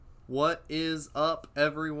What is up,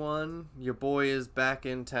 everyone? Your boy is back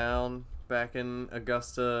in town, back in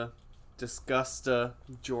Augusta,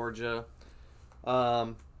 Georgia.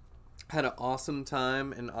 Had an awesome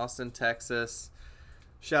time in Austin, Texas.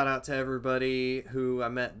 Shout out to everybody who I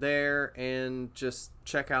met there, and just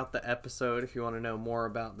check out the episode if you want to know more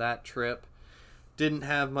about that trip. Didn't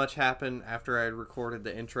have much happen after I recorded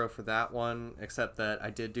the intro for that one, except that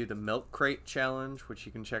I did do the milk crate challenge, which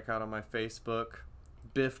you can check out on my Facebook.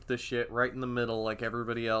 Biffed the shit right in the middle like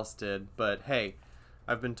everybody else did, but hey,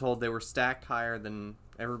 I've been told they were stacked higher than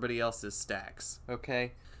everybody else's stacks,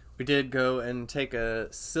 okay? We did go and take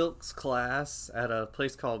a silks class at a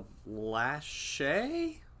place called Latch?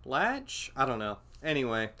 I don't know.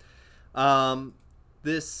 Anyway,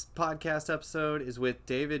 this podcast episode is with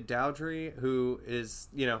David Dowdry, who is,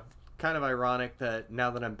 kind of ironic that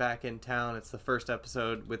now that I'm back in town, it's the first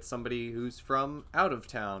episode with somebody who's from out of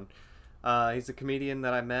town. He's a comedian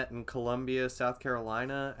that I met in Columbia, South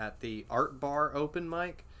Carolina at the Art Bar open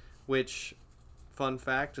mic, which, fun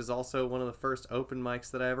fact, is also one of the first open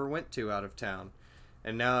mics that I ever went to out of town.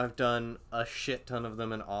 And now I've done a shit ton of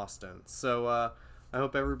them in Austin. So I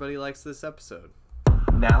hope everybody likes this episode.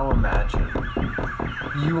 Now imagine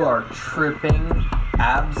you are tripping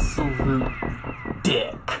absolute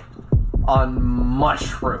dick on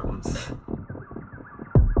mushrooms.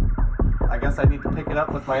 I guess I need to pick it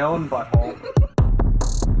up with my own butthole.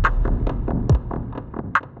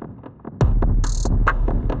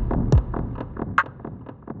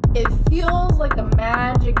 It feels like a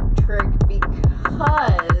magic trick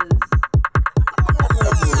because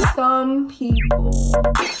some people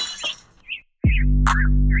it's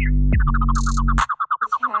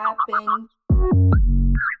happened.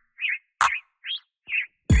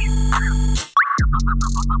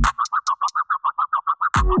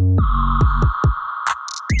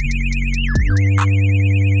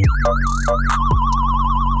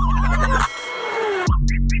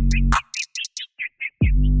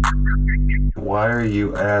 Why are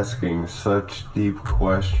you asking such deep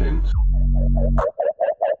questions?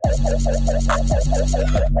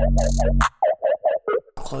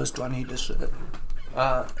 How close do I need to sit?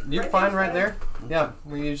 You're fine right there. Yeah,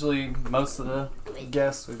 most of the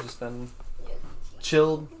guests, we've just been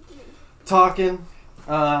chilled, talking,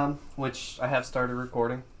 which I have started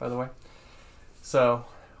recording, by the way. So,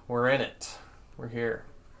 we're in it. We're here.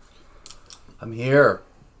 I'm here.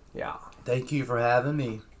 Yeah. Thank you for having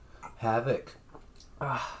me. Havoc.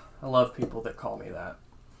 I love people that call me that.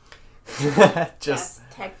 That's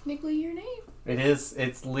technically your name. It is.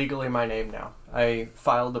 It's legally my name now. I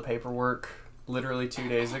filed the paperwork literally 2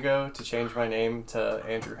 days ago to change my name to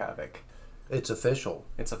Andrew Havoc. It's official.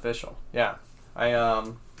 It's official. Yeah. I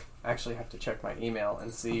actually have to check my email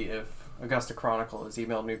and see if Augusta Chronicle has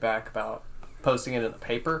emailed me back about posting it in the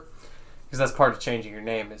paper. Because that's part of changing your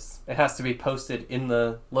name, is it has to be posted in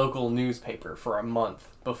the local newspaper for a month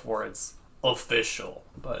before it's official.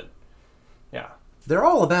 But yeah. They're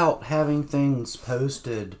all about having things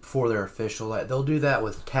posted before they're official. Like they'll do that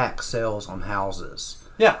with tax sales on houses.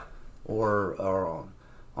 Yeah. Or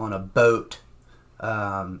on a boat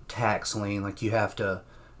tax lien. Like you have to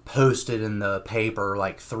post it in the paper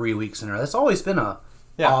like 3 weeks in a row. That's always been a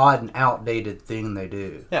odd and outdated thing they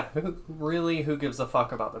do. Yeah, who gives a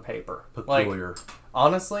fuck about the paper? Peculiar. Like,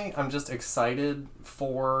 honestly, I'm just excited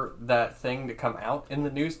for that thing to come out in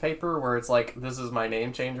the newspaper where it's like, this is my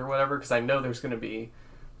name change or whatever, because I know there's going to be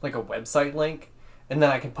like a website link, and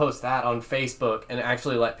then I can post that on Facebook and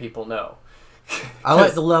actually let people know. I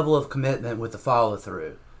like the level of commitment with the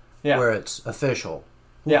follow-through, where it's official.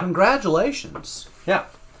 Well, congratulations. Yeah.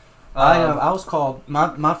 I was called,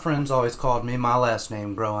 my friends always called me my last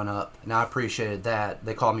name growing up, and I appreciated that.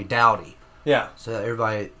 They called me Dowdy. Yeah. So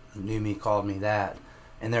everybody who knew me called me that.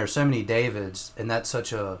 And there are so many Davids, and that's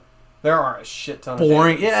such a... There are a shit ton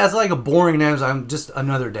boring, of Davids. Yeah, it's like a boring name. I'm just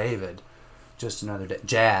another David. Just another...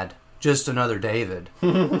 Jad. Just another David.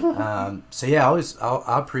 So yeah,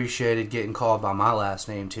 I appreciated getting called by my last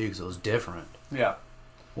name, too, because it was different. Yeah.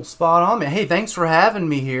 Well, spot on, man. Hey, thanks for having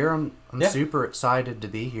me here. I'm super excited to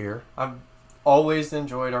be here. I've always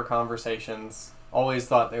enjoyed our conversations. Always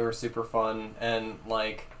thought they were super fun. And,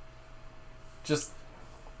 just,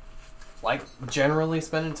 generally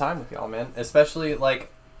spending time with y'all, man. Especially,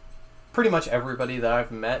 pretty much everybody that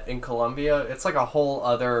I've met in Columbia. It's like a whole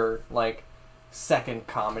other, second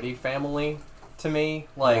comedy family to me.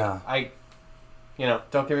 Don't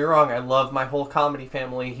get me wrong, I love my whole comedy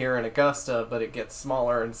family here in Augusta, but it gets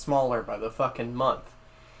smaller and smaller by the fucking month.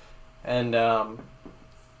 And,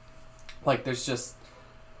 there's just...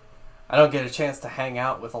 I don't get a chance to hang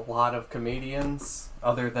out with a lot of comedians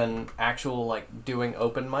other than actual, like, doing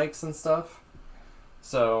open mics and stuff.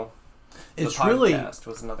 So, it's the really podcast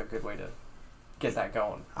was another good way to get that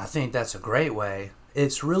going. I think that's a great way.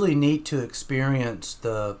 It's really neat to experience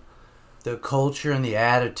the culture and the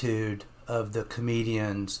attitude of the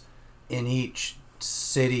comedians in each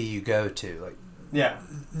city you go to. Like, Yeah.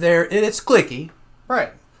 it's cliquey.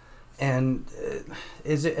 Right. And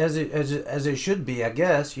as it should be, I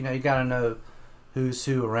guess. You know, you got to know who's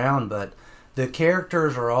who around, but the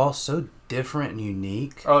characters are all so different and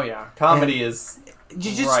unique. Oh, yeah. Comedy is...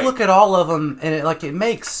 You just look at all of them, and it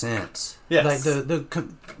makes sense. Yes. Like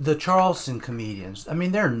the Charleston comedians. I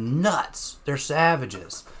mean, they're nuts. They're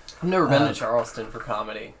savages. I've never been to Charleston for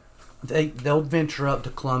comedy. They'll venture up to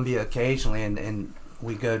Columbia occasionally, and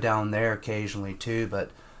we go down there occasionally too. But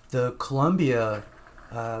the Columbia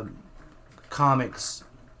comics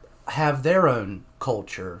have their own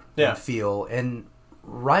culture and feel. And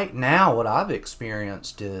right now, what I've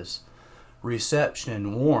experienced is reception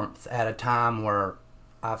and warmth at a time where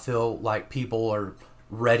I feel like people are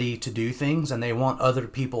ready to do things and they want other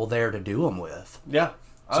people there to do them with. Yeah.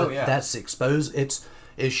 Oh, So yeah. that's exposed. It's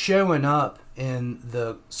showing up in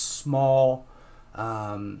the small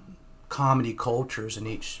comedy cultures in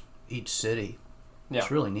each city. Yeah.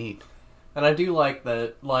 It's really neat. And I do like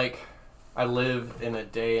that, like, I live in a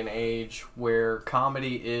day and age where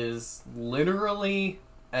comedy is literally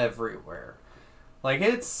everywhere. Like,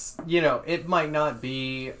 it's, you know, it might not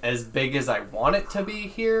be as big as I want it to be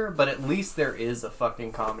here, but at least there is a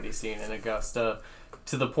fucking comedy scene in Augusta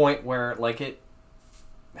to the point where, like, it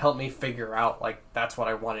helped me figure out, like, that's what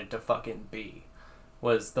I wanted to fucking be,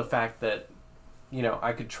 was the fact that, you know,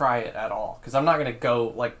 I could try it at all. Because I'm not going to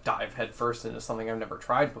go, like, dive headfirst into something I've never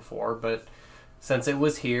tried before, but since it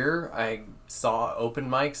was here, I saw open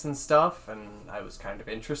mics and stuff, and I was kind of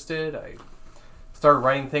interested. I started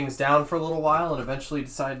writing things down for a little while and eventually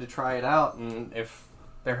decided to try it out. And if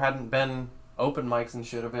there hadn't been open mics and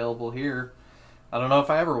shit available here, I don't know if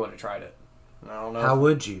I ever would have tried it. I don't know. How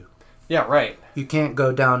would you? Yeah, right. You can't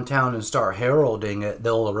go downtown and start heralding it.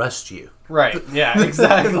 They'll arrest you. Right. Yeah,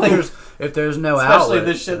 exactly. if there's no Especially outlet.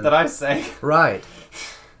 the shit that I say. Right.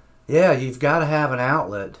 Yeah, you've got to have an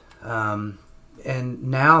outlet. And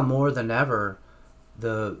now more than ever,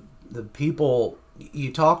 the people,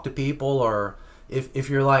 you talk to people, or if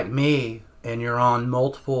you're like me and you're on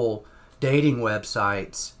multiple dating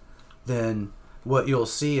websites, then what you'll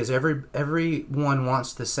see is everyone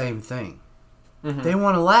wants the same thing. Mm-hmm. They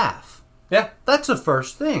want to laugh. Yeah. That's the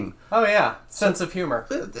first thing. Oh, yeah. Sense of humor.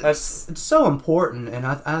 It's so important, and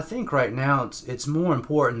I think right now it's more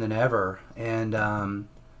important than ever. And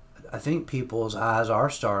I think people's eyes are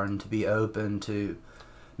starting to be open to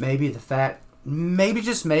maybe the fact, maybe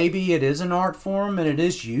just maybe it is an art form and it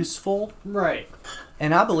is useful. Right.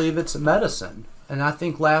 And I believe it's a medicine. And I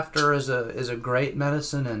think laughter is a great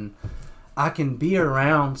medicine, and I can be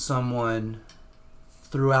around someone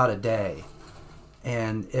throughout a day.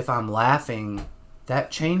 And if I'm laughing,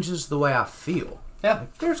 that changes the way I feel. Yeah.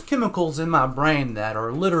 Like, there's chemicals in my brain that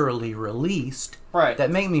are literally released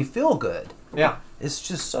that make me feel good. Yeah. It's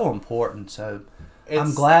just so important. So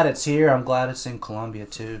I'm glad it's here. I'm glad it's in Columbia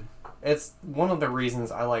too. It's one of the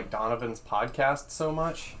reasons I like Donovan's podcast so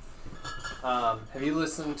much. Have you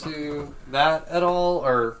listened to that at all?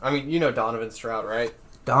 Or, I mean, you know Donovan Stroud, right?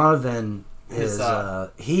 Donovan is,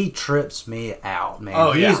 he trips me out, man.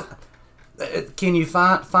 Oh, yeah. Can you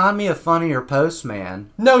find me a funnier postman?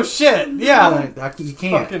 No shit. Yeah. You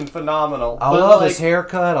can't. Fucking phenomenal. I love his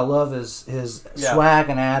haircut. I love his swag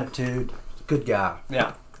and attitude. Good guy.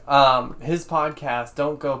 Yeah. His podcast,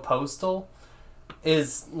 Don't Go Postal,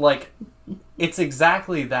 is like, it's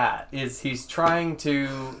exactly that. He's trying to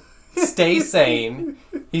stay sane.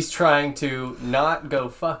 He's trying to not go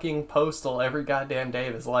fucking postal every goddamn day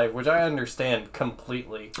of his life, which I understand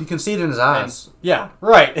completely. You can see it in his eyes. Yeah,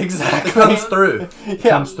 right, exactly. It comes through. Yeah.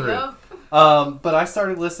 Comes through. Yep. But I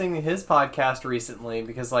started listening to his podcast recently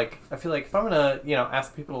because, like, I feel like if I'm gonna,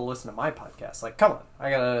 ask people to listen to my podcast, like, come on, I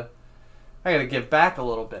gotta give back a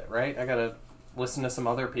little bit, right? I gotta listen to some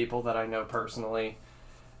other people that I know personally,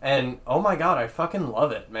 and oh my god, I fucking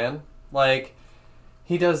love it, man. Like,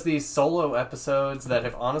 he does these solo episodes that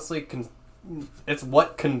have honestly, it's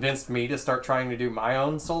what convinced me to start trying to do my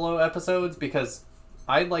own solo episodes, because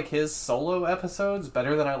I like his solo episodes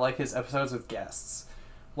better than I like his episodes with guests.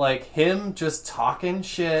 Like, him just talking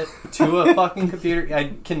shit to a fucking computer.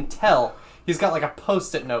 I can tell he's got like a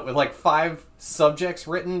post-it note with like 5 subjects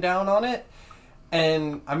written down on it.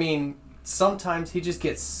 And, I mean, sometimes he just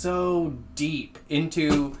gets so deep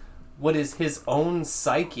into what is his own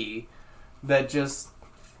psyche that just,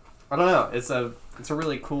 I don't know. It's a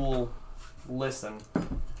really cool listen.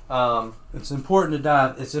 It's important to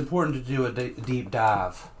dive. It's important to do a deep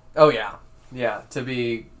dive. Oh yeah, yeah. To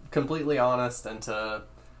be completely honest and to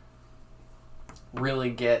really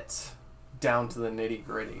get down to the nitty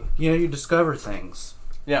gritty. You discover things.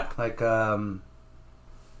 Yeah. Like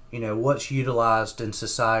what's utilized in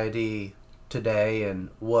society today and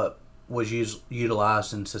what was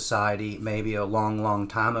utilized in society maybe a long, long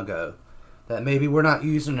time ago that maybe we're not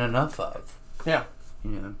using enough of. Yeah.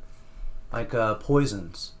 Like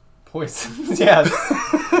poisons. Poisons, yes.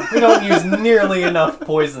 We don't use nearly enough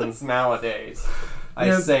poisons nowadays.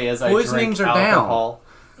 I say as I drink alcohol.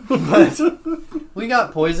 But we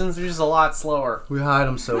got poisons, they're just a lot slower. We hide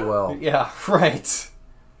them so well. Yeah, right.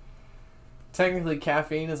 Technically,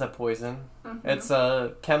 caffeine is a poison. Mm-hmm. It's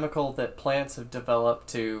a chemical that plants have developed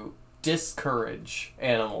to discourage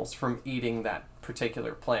animals from eating that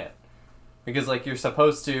particular plant. Because, you're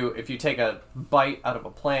supposed to, if you take a bite out of a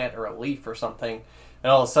plant or a leaf or something,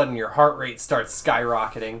 and all of a sudden your heart rate starts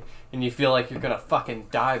skyrocketing, and you feel like you're gonna fucking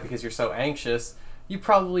die because you're so anxious, you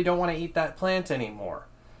probably don't want to eat that plant anymore.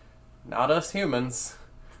 Not us humans.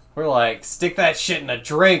 We're like, stick that shit in a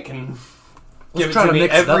drink and give it to me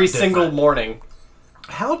every single morning.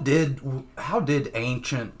 How did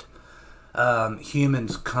ancient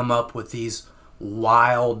humans come up with these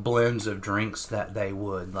wild blends of drinks that they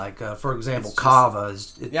would? For example, kava.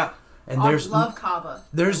 Yeah. And I love kava.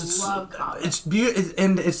 Love kava. It's beautiful,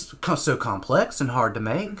 and it's so complex and hard to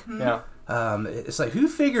make. Mm-hmm. Yeah. It's like, who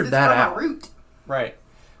figured that out? Root. Right.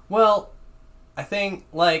 Well, I think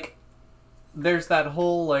there's that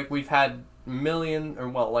whole we've had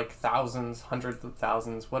thousands, hundreds of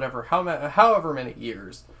thousands, whatever, however many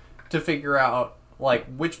years to figure out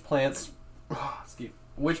which plants are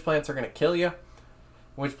going to kill you,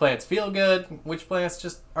 which plants feel good, which plants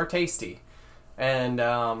just are tasty. And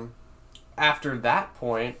after that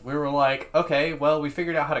point, we were like, okay, well, we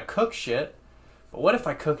figured out how to cook shit, but what if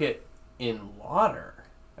I cook it in water?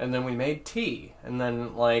 And then we made tea, and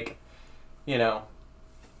then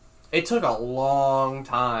it took a long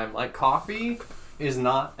time. Coffee is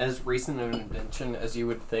not as recent an invention as you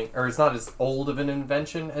would think, or it's not as old of an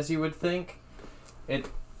invention as you would think. It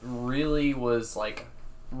really was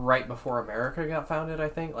right before America got founded, I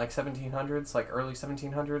think, 1700s, early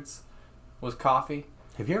 1700s was coffee.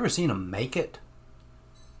 Have you ever seen them make it?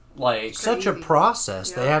 Such Crazy. a process.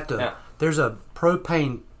 Yeah. They have to. Yeah. There's a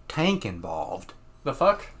propane tank involved. The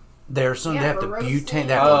fuck? There's some. Yeah, they have to roast butane. it.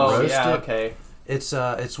 They have to roast it. Okay.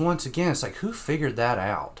 It's once again. It's who figured that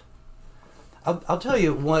out? I'll tell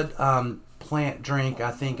you what plant drink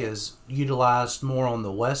I think is utilized more on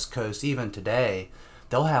the West Coast even today.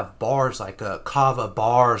 They'll have bars kava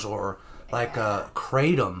bars or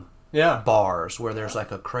kratom. Yeah. Bars where there's a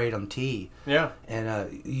kratom tea. Yeah.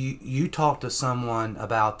 And you talk to someone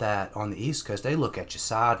about that on the East Coast, they look at you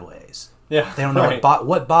sideways. Yeah. They don't know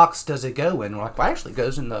what box does it go in. We're like, well, it actually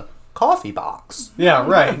goes in the coffee box. Yeah,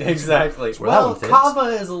 right. Exactly. Well,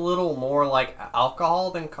 kava is a little more like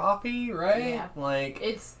alcohol than coffee, right? Yeah.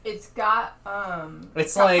 It's got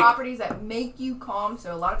it's properties that make you calm.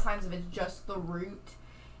 So a lot of times if it's just the root,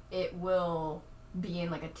 it will be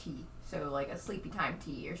in a tea. So a sleepy time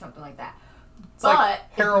tea or something like that. It's but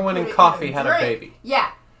heroin and coffee had a baby.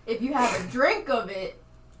 Yeah. If you have a drink of it,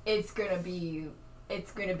 it's gonna be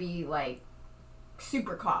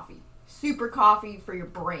super coffee. Super coffee for your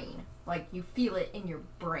brain. You feel it in your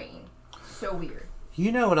brain. So weird.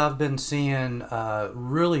 You know what I've been seeing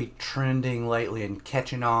really trending lately and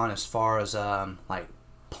catching on as far as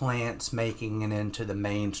plants making it into the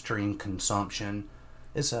mainstream consumption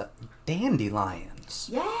is dandelions.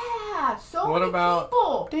 Yeah, so what many about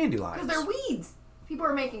people. Dandelions? Because they're weeds. People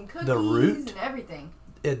are making cookies The root? and everything.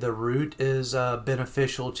 The root is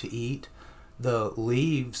beneficial to eat. The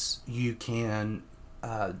leaves, you can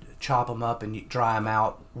chop them up and dry them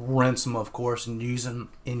out, rinse them, of course, and use them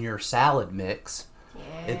in your salad mix.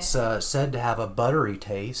 Yeah. It's said to have a buttery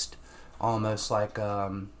taste, almost like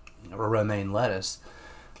romaine lettuce.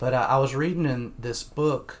 But I was reading in this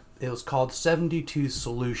book, it was called 72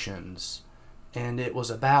 Solutions, and it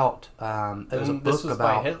was about it was a book this was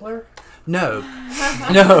about by Hitler? No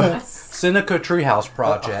Seneca Treehouse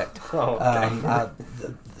Project.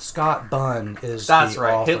 Scott Bunn is That's the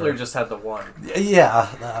right. author. Hitler just had the one. Yeah,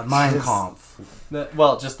 Mein Kampf.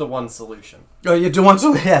 Just the one solution. Oh, yeah, the one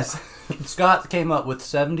solution. Yes. Scott came up with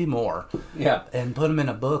 70 more. Yeah. And put them in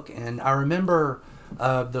a book. And I remember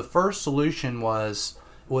the first solution was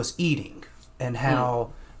eating, and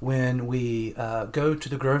how when we go to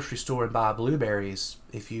the grocery store and buy blueberries,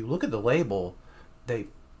 if you look at the label, they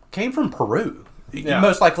came from Peru.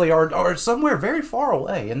 most likely are somewhere very far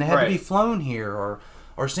away, and they had to be Right. flown here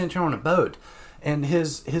or sent here on a boat. And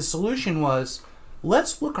his solution was,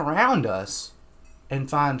 let's look around us and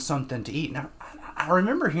find something to eat. Now, I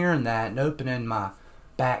remember hearing that and opening my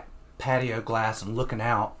back patio glass and looking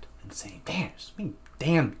out and saying, "Damn, there's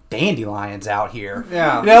damn dandelions out here."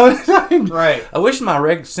 Yeah. You know what I'm saying? Right. I wish my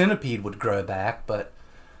red centipede would grow back, but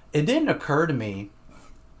it didn't occur to me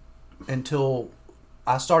until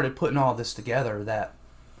I started putting all this together that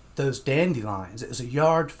those dandelions, it was a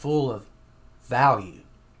yard full of value.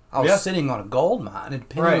 I was sitting on a gold mine, and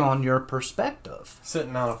depending on your perspective.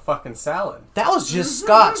 Sitting on a fucking salad. That was just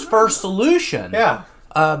Scott's first solution. Yeah.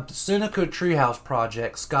 Seneca Treehouse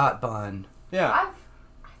Project, Scott Bunn. Yeah. I'm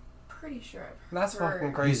pretty sure I've That's heard. fucking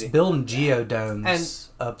He's crazy. building geodomes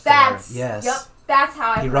And up there. That's Yes. Yep, that's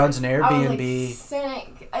how I. He heard. runs an I was Airbnb. like,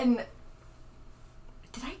 cynic, and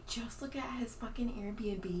did I just look at his fucking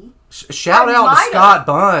Airbnb? Shout I out to might Scott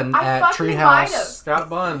Bunn I at fucking might have. Treehouse. Scott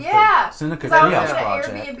Bunn. Yeah, Seneca 'cause I was Treehouse looking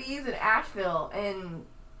at Project. Airbnbs in Asheville, and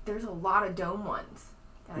there's a lot of dome ones.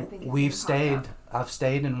 That I think We've stayed. I've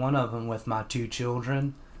stayed in one of them with my 2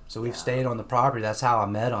 children. So we've stayed on the property. That's how I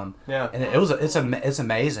met him. Yeah. And it's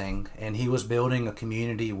amazing. And he was building a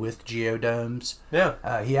community with geodomes.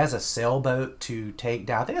 Yeah. He has a sailboat to take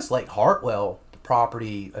down. I think it's Lake Hartwell. The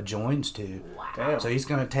property adjoins to. Wow. Damn. So he's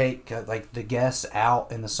going to take like the guests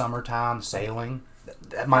out in the summertime sailing.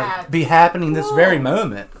 That might That's be happening this cool. very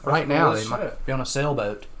moment. Right now, cool they as might shit. be on a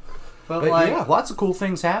sailboat. But, But like, yeah, lots of cool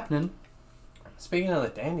things happening. speaking of the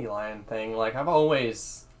dandelion thing, like, I've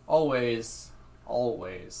always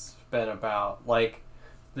been about, like,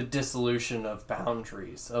 the dissolution of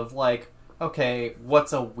boundaries. Of, like, okay,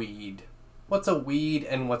 what's a weed? What's a weed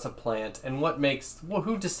and what's a plant? And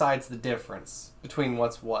who decides the difference between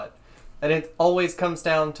what's what? And it always comes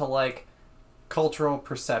down to, like, cultural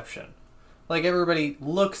perception. Like, everybody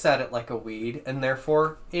looks at it like a weed, and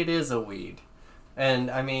therefore, it is a weed.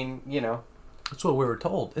 And, I mean, you know. That's what we were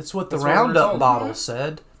told. It's what the That's what we were Roundup told. bottle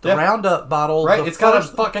said. The Yeah. Roundup bottle. Right, the it's got a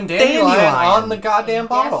first fucking dandelion on the goddamn Guess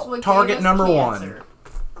bottle. what Target gave us number cancer?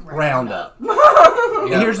 Roundup. Yeah.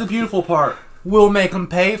 And here's the beautiful part. We'll make them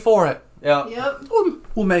pay for it. Yeah. Yep.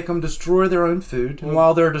 We'll make them destroy their own food. And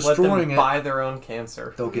while they're Let destroying them it, buy their own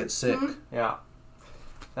cancer. they'll get sick. Yeah.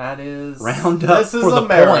 That is... Roundup This is for the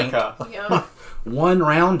America. Yep. One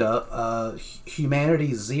Roundup,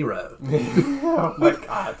 humanity 0. Oh my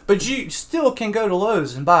god. But you still can go to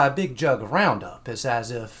Lowe's and buy a big jug of Roundup. It's as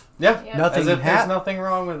if Yeah. Yeah. nothing As if there's happened. nothing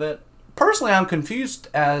wrong with it. Personally, I'm confused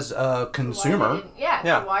as a Why they consumer. didn't- Yeah.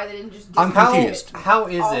 Yeah. So why they didn't just? I'm How, confused. how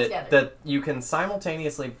is All it together. that you can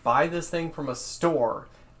simultaneously buy this thing from a store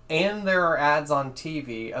and there are ads on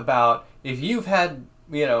TV about if you've had,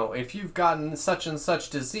 you know, if you've gotten such and such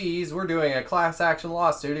disease, we're doing a class action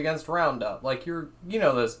lawsuit against Roundup. Like, you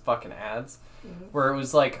know those fucking ads where it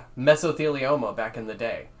was like mesothelioma back in the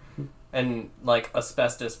day and like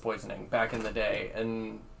asbestos poisoning back in the day.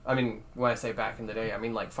 And I mean, when I say back in the day, I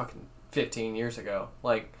mean like fucking 15 years ago.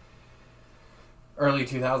 Like, early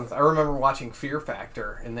 2000s. I remember watching Fear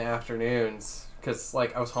Factor in the afternoons because,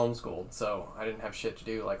 like, I was homeschooled, so I didn't have shit to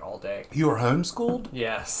do, like, all day. You were homeschooled?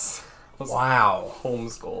 Yes. I was Wow.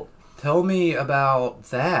 homeschooled. Tell me about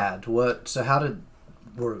that.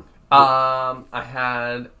 I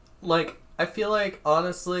had, like, I feel like,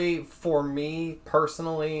 honestly, for me,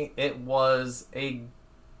 personally, it was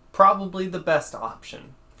probably the best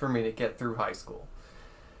option for me to get through high school.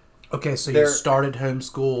 Okay, so you started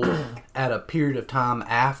homeschool at a period of time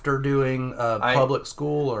after doing public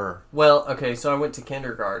school, or? Well, okay, so I went to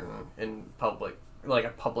kindergarten in public, like a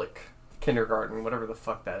public kindergarten, whatever the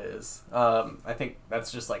fuck that is. I think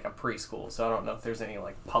that's just like a preschool, so I don't know if there's any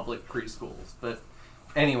like public preschools. But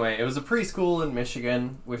anyway, it was a preschool in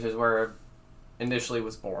Michigan, which is where I initially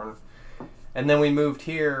was born. And then we moved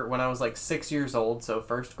here when I was like 6 years old, so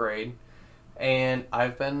first grade. And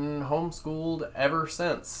I've been homeschooled ever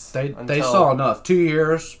since. They saw enough. 2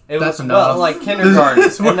 years. That's enough. Well, like kindergarten,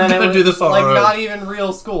 We're and then it gonna was do this on like our own. not even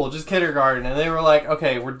real school, just kindergarten. And they were like,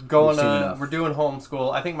 "Okay, we're We've seen enough. we're doing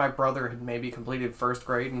homeschool." I think my brother had maybe completed first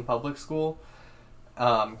grade in public school,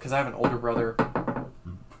 because I have an older brother.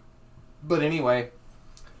 But anyway,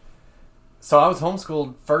 so I was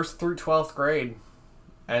homeschooled 1st through 12th grade,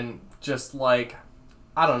 and just like,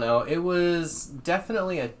 I don't know, it was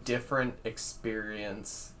definitely a different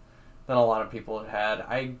experience than a lot of people had had.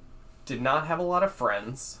 I did not have a lot of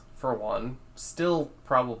friends, for one. Still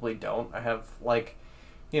probably don't. I have, like,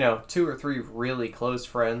 2 or 3 really close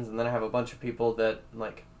friends, and then I have a bunch of people that,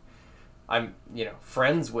 like, I'm,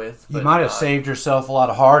 friends with. You but might have not- saved yourself a lot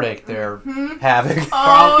of heartache there, Havoc.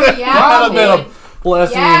 Oh, yeah, Might have you been did. a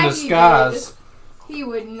blessing Yeah, in you disguise. He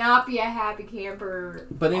would not be a happy camper.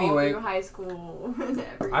 But anyway, all through high school and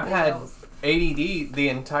everything I've had else. ADD the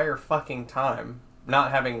entire fucking time,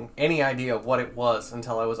 not having any idea what it was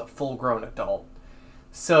until I was a full-grown adult.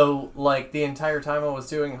 So, like, the entire time I was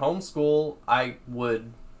doing homeschool, I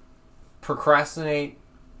would procrastinate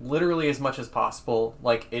literally as much as possible.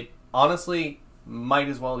 Like, it honestly might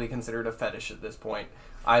as well be considered a fetish at this point.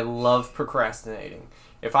 I love procrastinating.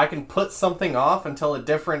 If I can put something off until a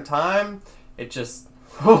different time, it just...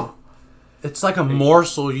 It's like a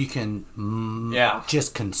morsel you can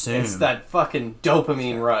just consume. It's that fucking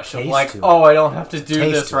dopamine rush of Taste like, to it. oh, I don't have to do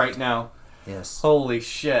Taste this to right it. now. Yes. Holy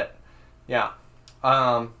shit. Yeah.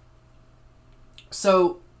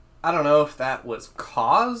 So, I don't know if that was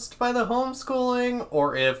caused by the homeschooling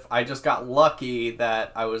or if I just got lucky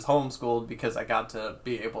that I was homeschooled because I got to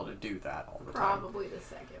be able to do that all the time. Probably the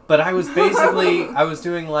second one. But I was basically, I was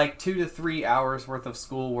doing like 2 to 3 hours worth of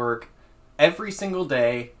schoolwork every single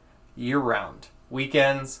day, year round.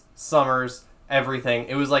 Weekends, summers, everything.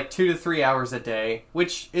 It was like 2 to 3 hours a day,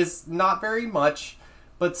 which is not very much,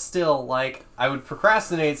 but still, like, I would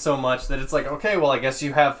procrastinate so much that it's like, okay, well, I guess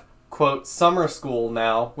you have, quote, summer school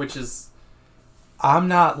now, which is... I'm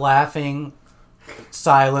not laughing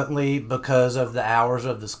silently because of the hours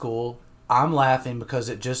of the school. I'm laughing because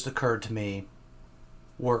it just occurred to me,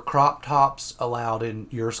 were crop tops allowed in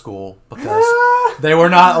your school? Because they were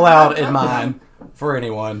not allowed in mine for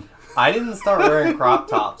anyone. I didn't start wearing crop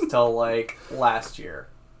tops till, like, last year.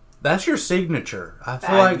 That's your signature. I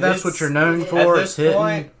feel And like that's what you're known for. At It's this hitting.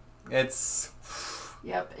 point, it's...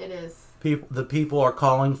 Yep, it is. The people are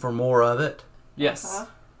calling for more of it. Yes.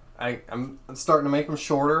 Uh-huh. I'm starting to make them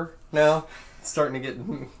shorter now. It's starting to get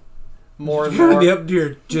more and more. Yep,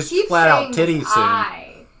 you're just Keep flat out saying titties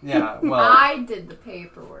soon. Yeah, well... I did the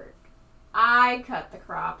paperwork. I cut the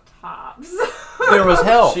crop tops. There was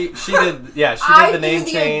help. She did, yeah, she I did the name do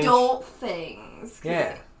the change. adult things. 'cause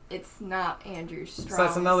Yeah. It's not Andrew's strong So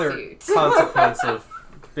that's another suit. consequence of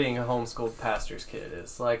being a homeschooled pastor's kid.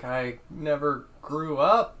 Is like I never grew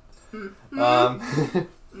up.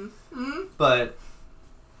 But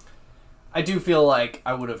I do feel like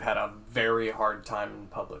I would have had a very hard time in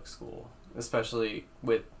public school, especially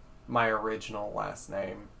with my original last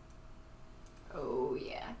name. Oh,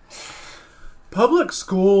 yeah. Public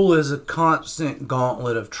school is a constant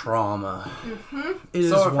gauntlet of trauma. It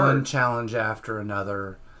is So I've one heard. challenge after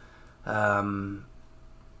another.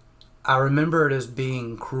 I remember it as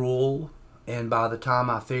being cruel, and by the time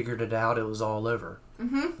I figured it out, it was all over.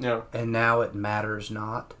 Yeah. And now it matters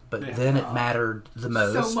not, but Yeah. then it mattered the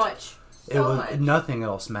most. So much. It So was much. nothing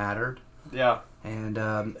else mattered. Yeah. And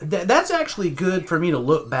that's actually good for me to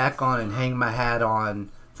look back on and hang my hat on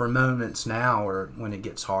for moments now or when it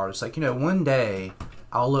gets hard. It's like, one day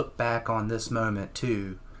I'll look back on this moment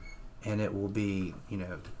too, and it will be,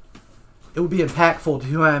 it will be impactful to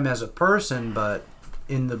who I am as a person, but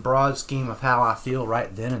in the broad scheme of how I feel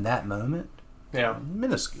right then in that moment, Yeah.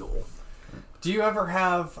 minuscule. Do you ever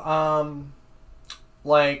have,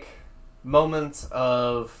 like, moments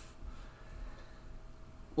of,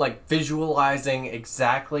 like, visualizing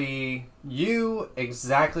exactly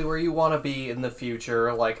where you want to be in the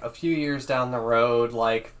future, like, a few years down the road,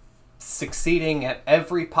 like, succeeding at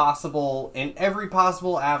every possible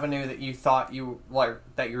avenue that you thought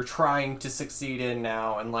that you're trying to succeed in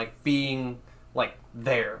now, and, like, being, like,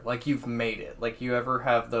 there, like, you've made it? Like, you ever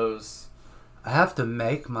have those... I have to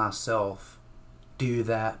make myself do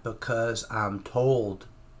that because I'm told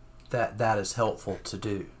that that is helpful to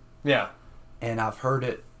do. Yeah. And I've heard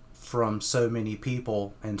it from so many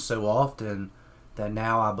people and so often that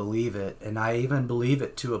now I believe it. And I even believe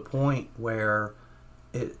it to a point where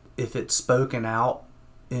if it's spoken out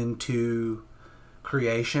into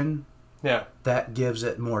creation, Yeah. that gives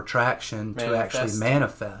it more traction to actually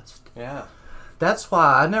manifest. Yeah. That's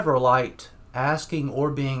why I never liked asking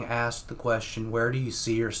or being asked the question, where do you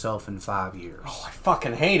see yourself in 5 years? Oh, I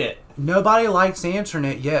fucking hate it. Nobody likes answering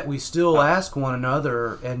it, yet we still ask one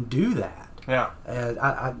another and do that. Yeah. And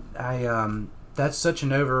I that's such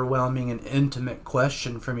an overwhelming and intimate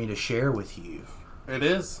question for me to share with you. It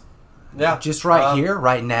is. Yeah. Just right here,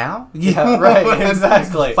 right now. Yeah, right,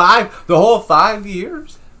 exactly. The whole 5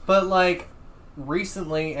 years. But, like,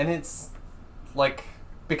 recently, and it's, like,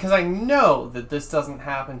 because I know that this doesn't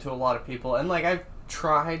happen to a lot of people, and, like, I've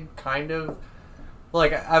tried kind of,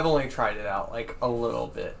 like, I've only tried it out, like, a little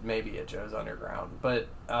bit, maybe at Joe's Underground, but,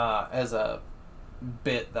 as a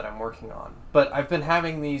bit that I'm working on. But I've been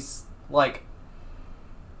having these, like,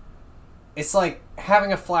 it's like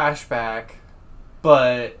having a flashback,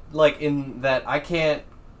 but, like, in that I can't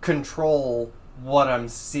control what I'm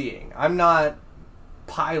seeing. I'm not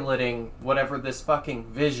piloting whatever this fucking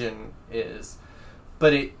vision is.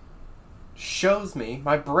 But it shows me,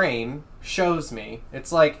 my brain shows me,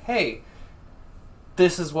 it's like, hey,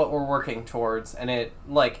 this is what we're working towards. And it,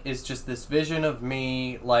 like, is just this vision of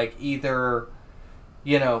me, like, either,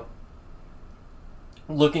 you know,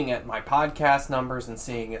 looking at my podcast numbers and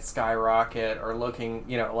seeing it skyrocket, or looking,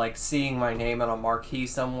 you know, like, seeing my name on a marquee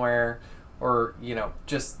somewhere, or, you know,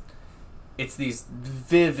 just, it's these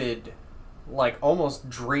vivid, like, almost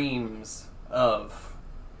dreams of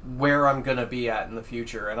where I'm gonna be at in the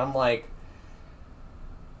future. And I'm like,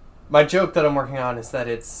 my joke that I'm working on is that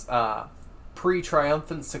it's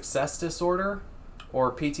pre-triumphant success disorder,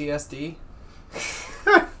 or PTSD.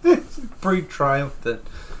 Pre-triumphant,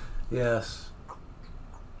 yes.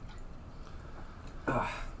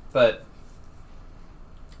 But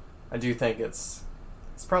I do think it's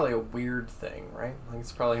probably a weird thing, right? Like,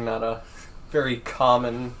 it's probably not a very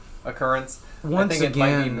common occurrence. Once I think again,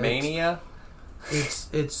 it might be mania.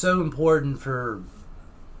 It's so important for.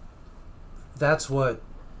 That's what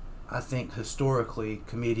I think historically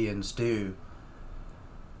comedians do.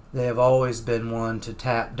 They have always been one to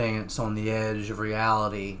tap dance on the edge of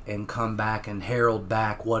reality and come back and herald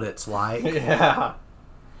back what it's like. Yeah.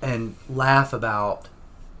 And laugh about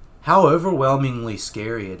how overwhelmingly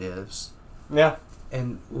scary it is. Yeah.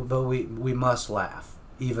 But we must laugh,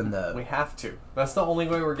 even though We have to. That's the only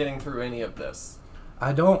way we're getting through any of this.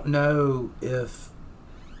 I don't know if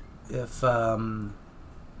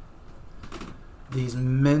these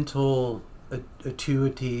mental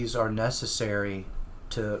acuities are necessary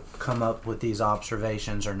to come up with these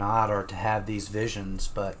observations or not, or to have these visions,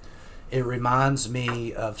 but it reminds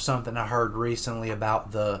me of something I heard recently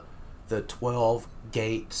about the 12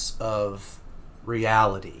 gates of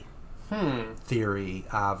reality theory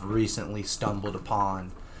I've recently stumbled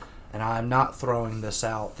upon. And I'm not throwing this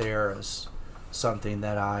out there as something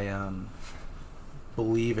that I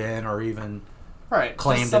believe in or even Right.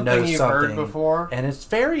 claim Just to know you've something. heard before. And it's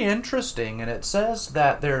very interesting, and it says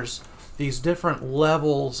that there's these different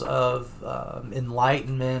levels of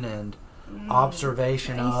enlightenment and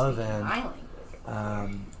observation of, and My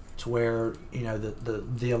language. to where, you know,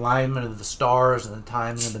 the alignment of the stars and the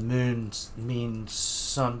timing of the moons means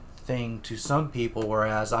something to some people,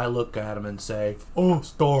 whereas I look at them and say, "Oh,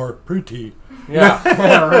 star, pretty." Yeah.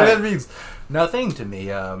 Right. It means nothing to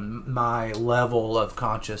me. My level of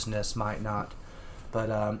consciousness might not,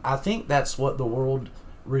 but I think that's what the world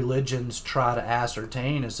religions try to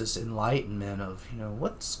ascertain, is this enlightenment of, you know,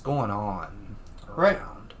 what's going on around. Right.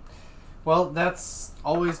 Well, that's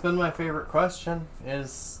always been my favorite question,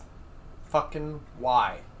 is fucking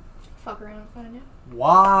why? Fuck around and find out.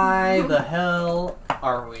 Why the hell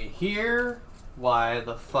are we here? Why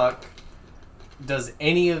the fuck does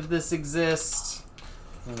any of this exist?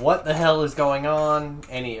 What the hell is going on?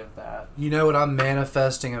 Any of that. You know what I'm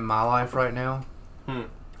manifesting in my life right now?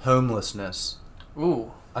 Homelessness.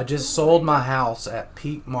 Ooh. I just sold my house at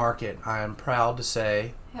Peak Market, I am proud to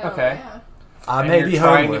say. Hell Okay. yeah. I And may you're be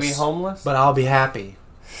trying homeless, to be homeless? but I'll be happy.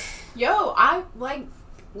 Yo, I like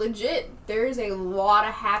legit. There's a lot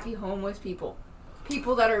of happy homeless people.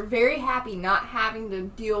 People that are very happy not having to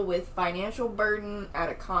deal with financial burden at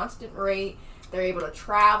a constant rate. They're able to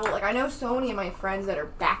travel. Like, I know so many of my friends that are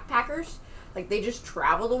backpackers. Like, they just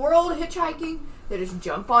travel the world hitchhiking. They just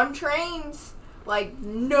jump on trains. Like,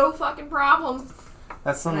 no fucking problem.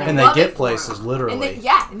 That's something. And I they love get it for places, them. literally.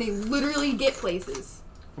 And they literally get places.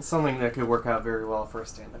 It's something that could work out very well for a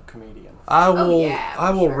stand-up comedian. I will yeah,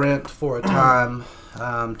 I will sure. rent for a time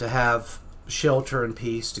to have shelter and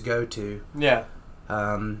peace to go to. Yeah.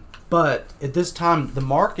 But at this time, the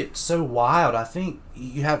market's so wild. I think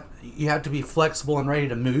you have to be flexible and ready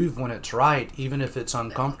to move when it's right, even if it's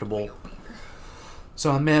uncomfortable.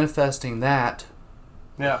 So I'm manifesting that.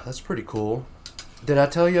 Yeah. That's pretty cool. Did I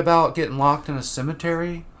tell you about getting locked in a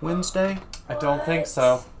cemetery Wednesday? I don't think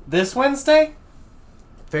so. This Wednesday?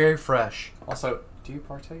 Very fresh. Also, do you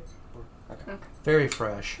partake? Okay. Very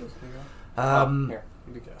fresh. Here you go. Here,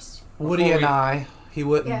 you do guess. Woody Before and we- I, he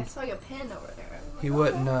wouldn't. Yeah, I saw your pen over there. He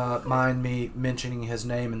wouldn't mind me mentioning his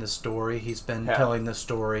name in the story. He's been Yeah. telling the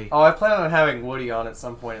story. Oh, I plan on having Woody on at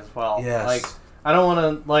some point as well. Yes. Like, I don't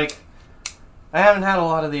want to, like, I haven't had a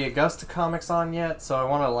lot of the Augusta comics on yet, so I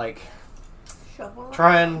want to, like, Shuffle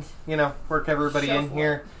try around. and, you know, work everybody in Shuffle.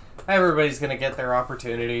 here. Everybody's going to get their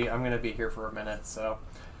opportunity. I'm going to be here for a minute, so.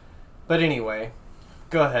 But anyway,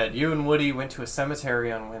 go ahead. You and Woody went to a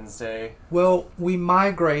cemetery on Wednesday. Well, we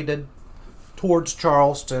migrated towards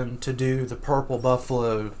Charleston to do the Purple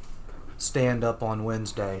Buffalo stand-up on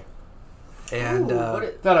Wednesday. And, Ooh, what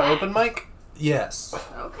is Is that an open mic? yes.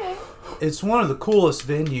 Okay. It's one of the coolest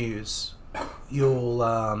venues you'll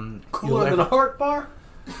Cooler than a heart bar?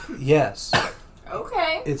 yes.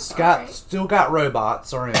 Okay. It's All got right. still got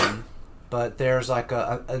robots are in, but there's like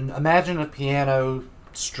imagine a piano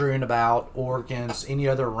strewn about, organs, any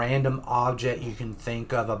other random object you can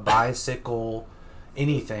think of, a bicycle,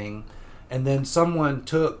 anything, and then someone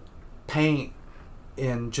took paint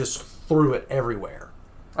and just threw it everywhere.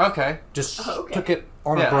 Okay. Just Okay. took it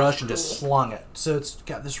on Yeah. a brush and just Cool. slung it. So it's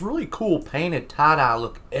got this really cool painted tie-dye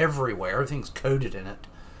look everywhere. Everything's coated in it.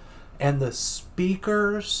 And the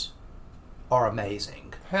speakers are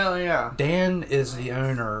amazing. Hell yeah. Dan is the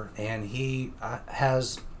owner, and he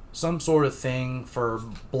has some sort of thing for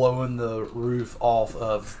blowing the roof off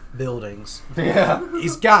of buildings. Yeah.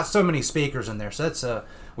 He's got so many speakers in there. So that's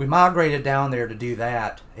we migrated down there to do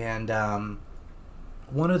that, and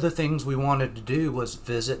one of the things we wanted to do was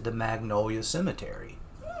visit the Magnolia Cemetery.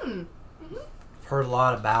 Heard a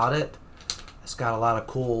lot about it. It's got a lot of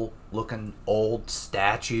cool looking old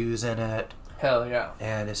statues in it, Hell yeah.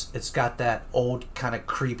 and it's got that old kind of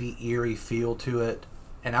creepy, eerie feel to it.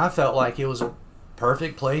 And I felt like it was a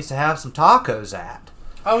perfect place to have some tacos at.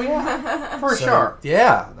 Oh yeah. For So, sure.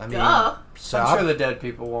 Yeah, I mean, Duh. so I'm sure the dead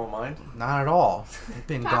people won't mind. not at all. They've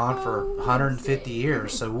been gone for 150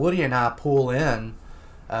 years. So Woody and I pull in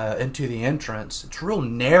into the entrance. It's real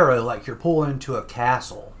narrow, like you're pulling into a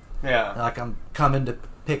castle. Yeah. Like I'm coming to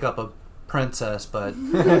pick up a princess, but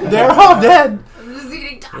they're all dead. I'm just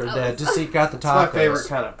eating They're tacos. dead. Just eat got the It's tacos. my favorite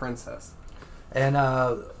kind of princess. And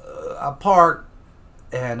I park,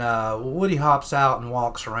 and Woody hops out and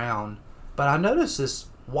walks around. But I notice this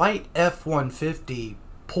white F-150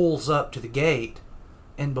 pulls up to the gate,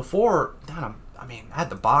 and before that, I had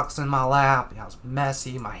the box in my lap, and I was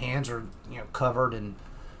messy. My hands are covered in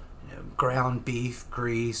ground beef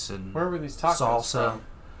grease and Where were these tacos salsa. from?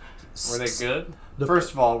 Were they good? The-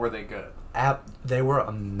 First of all, were they good? They were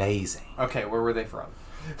amazing. Okay, where were they from?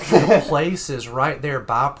 The place is right there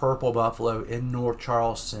by Purple Buffalo in North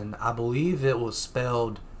Charleston. I believe it was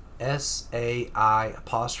spelled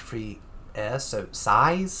SAI''S, so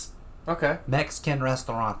size. Okay. Mexican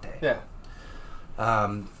restaurante. Yeah.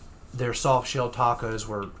 Their soft shell tacos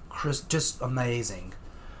were just amazing.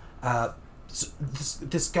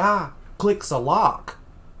 This guy clicks a lock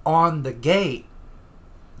on the gate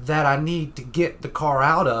that I need to get the car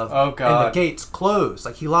out of. Oh, God. And the gate's closed.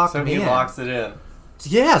 Like he locked So me he in. locks it in.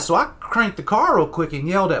 Yeah, so I cranked the car real quick and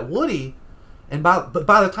yelled at Woody, and by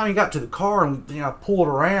the time he got to the car and pulled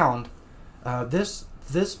around, this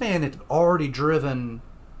man had already driven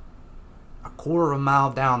a quarter of a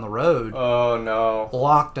mile down the road, Oh no.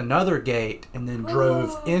 locked another gate, and then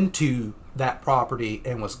drove into that property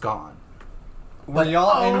and was gone. Were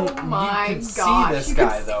y'all Oh in? my You could gosh, see this you could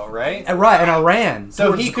guy see- though, right? And right, and I ran. So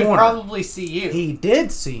towards he the could corner. probably see you. He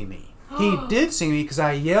did see me. He did see me because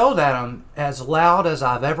I yelled at him as loud as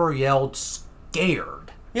I've ever yelled,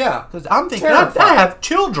 scared. Yeah. Because I'm thinking, Terrified. I have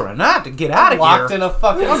children. I have to get out of here. Locked in a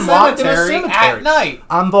fucking I'm locked in a cemetery cemetery. at night.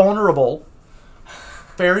 I'm vulnerable.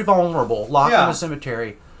 Very vulnerable. Locked in Yeah. a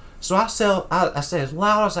cemetery. So I say as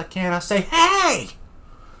loud as I can, I say, hey!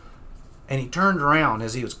 And he turned around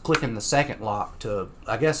as he was clicking the second lock to,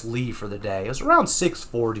 I guess, leave for the day. It was around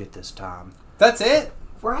 6:40 at this time. That's it.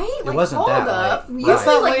 Right? Like, wasn't hold that up. late. Usually, Right.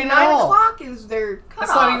 Not like, late at 9 all. o'clock is their cutoff.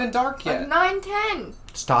 It's not even dark yet. Like 9:10.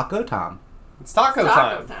 It's taco time. It's taco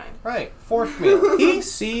Taco time. time. Right. Fourth meal. He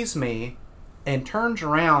sees me and turns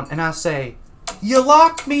around, and I say, you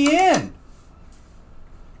locked me in.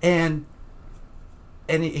 And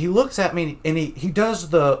he looks at me, and he does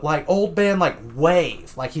the old man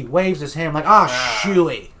wave, like he waves his hand like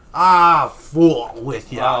shooey, fool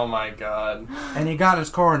with you. Oh my god. And he got in his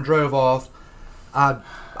car and drove off. I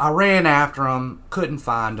ran after him, couldn't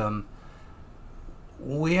find him.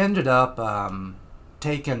 We ended up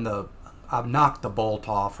taking I knocked the bolt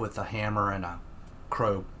off with a hammer and a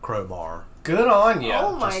crowbar. Good on you.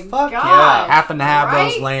 Oh my Just fuck God. yeah. Happen to have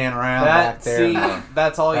those Right? laying around back there. in the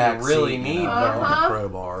That's all you back really seat, need. there with Uh-huh. the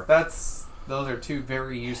crowbar. Those are two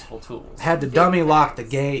very useful tools. Had to dummy lock the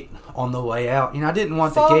gate on the way out. I didn't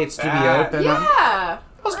want the Fuck gates to be that. open. Yeah. I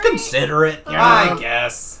was right? considerate. I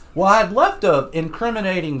guess. Well, I'd left a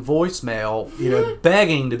incriminating voicemail,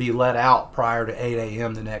 begging to be let out prior to 8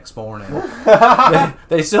 a.m. the next morning.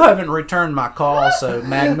 they still haven't returned my call, so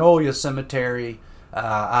Magnolia Cemetery,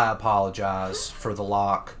 I apologize for the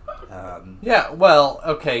lock. Yeah, well,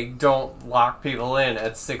 okay, don't lock people in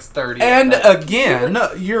at 6:30. And at night. again,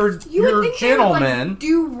 your You would think they would, gentleman like,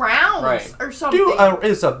 do rounds Right. or something.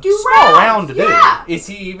 it's a Do small rounds, round to yeah. Is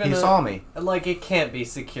he even do. He a- saw me. Like, it can't be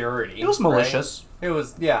security. It was right? malicious. It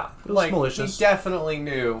was, yeah. It was like, malicious. He definitely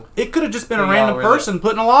knew. It could have just been a Y'all random were person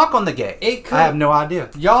putting a lock on the gate. It could- I have no idea.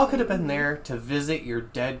 Y'all could have been there to visit your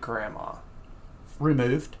dead grandma.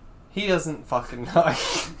 Removed. He doesn't fucking know.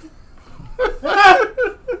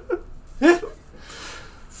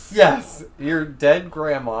 Yes, your dead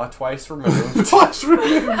grandma, twice removed. Twice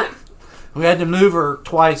removed. We had to move her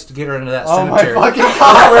twice to get her into that Oh my cemetery. fucking That's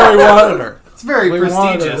god! where we wanted her. It's very We wanted her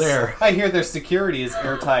prestigious. there. I hear their security is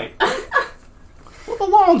airtight. Well, the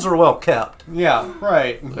lawns are well kept. Yeah,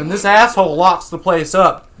 right. And this asshole locks the place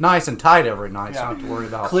up nice and tight every night, so I Yeah. don't have to worry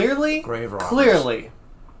about Clearly, grave robbers.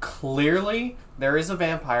 clearly, there is a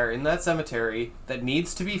vampire in that cemetery that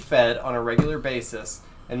needs to be fed on a regular basis,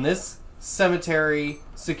 and this cemetery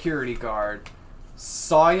security guard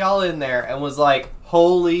saw y'all in there and was like,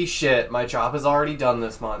 "Holy shit, my job is already done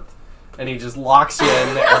this month," and he just locks you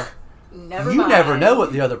in there. Never You mind. never know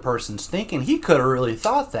what the other person's thinking. He could have really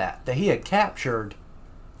thought that he had captured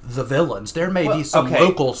the villains. There may Well, be some okay.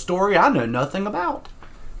 local story I know nothing about.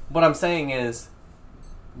 What I'm saying is,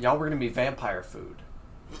 y'all were gonna be vampire food.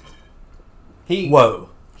 Whoa.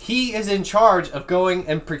 He is in charge of going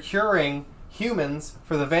and procuring humans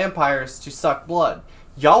for the vampires to suck blood.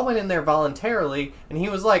 Y'all went in there voluntarily, and he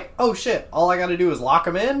was like, "Oh shit, all I gotta do is lock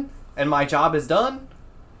him in, and my job is done?"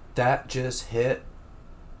 That just hit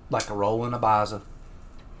like a roll in Ibiza.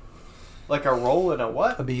 Like a roll in a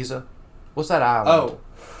what? Ibiza. What's that island? Oh,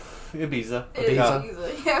 Ibiza.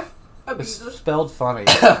 Ibiza. Yeah. It's Ibiza. spelled funny.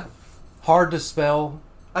 Hard to spell.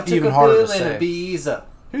 I took Even a harder pill to in say. Ibiza.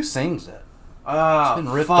 Who sings it? Ah, It's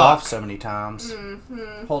been ripped fuck. off so many times.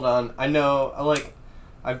 Hold on, I know.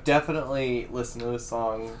 I've definitely listened to this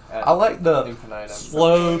song. At I like the infinitum.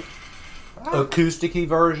 slow, acoustic-y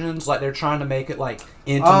versions. Like they're trying to make it like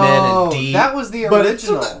intimate Oh, and deep. that was the But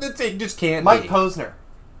original. it just can't Mike be. Posner.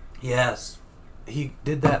 Yes. He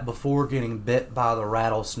did that before getting bit by the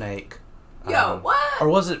rattlesnake. Yo, what? Or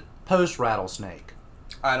was it post-rattlesnake?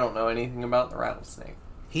 I don't know anything about the rattlesnake.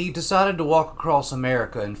 He decided to walk across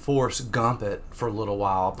America and force Gump it for a little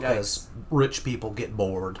while because rich people get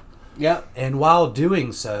bored. Yep. And while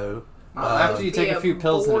doing so, After you take a few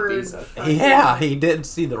pills in bored Ibiza. yeah, he did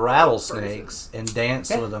see the rattlesnakes and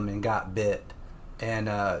danced with them and got bit. And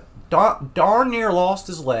darn near lost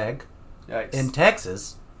his leg Yikes. in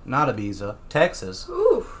Texas. Not Ibiza, Texas.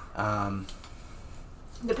 Ooh. Um,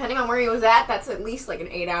 Depending on where he was at, that's at least like an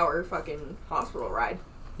 8-hour fucking hospital ride.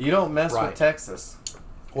 You don't mess Right. with Texas.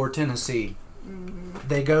 or Tennessee.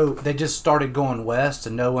 They just started going west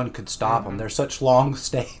and no one could stop them. They're such long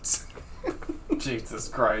states. Jesus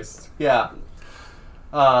Christ. Yeah.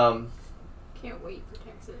 Can't wait for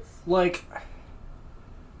Texas. Like,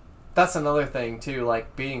 that's another thing, too.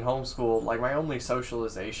 Like, being homeschooled, like, my only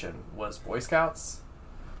socialization was Boy Scouts.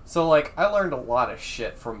 So, like, I learned a lot of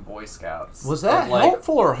shit from Boy Scouts. Was that Of, like,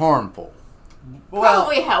 helpful or harmful? Well,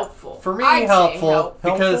 Probably helpful. for me, I'd say helpful,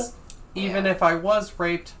 because Helpful? even Yeah. if I was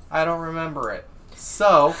raped, I don't remember it.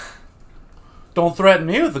 So, Don't threaten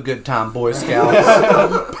me with a good time, Boy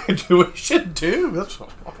Scouts. Do what you should do. That's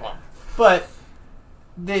but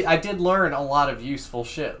I did learn a lot of useful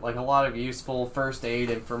shit, like a lot of useful first aid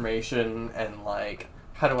information and like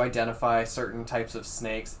how to identify certain types of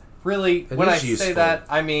snakes. Really, It when I is say useful. that,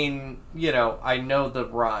 I mean, you know, I know the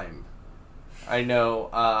rhyme. I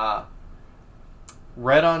know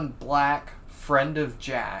red on black, friend of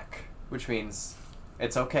Jack, which means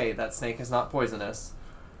it's okay, that snake is not poisonous.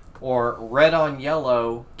 Or red on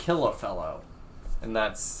yellow, kill a fellow. And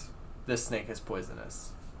that's, this snake is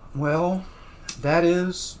poisonous. Well, that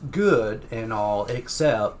is good and all,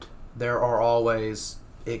 except there are always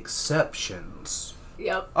exceptions.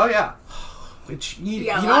 Yep. Oh yeah. Which you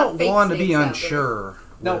Yeah, a lot don't of fake want to be snakes out there. unsure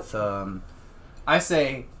No. with. I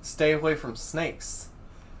say stay away from snakes.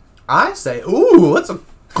 I say, ooh, what's a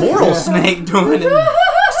coral snake doing in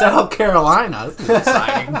South Carolina? This is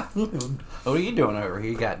exciting. What are you doing over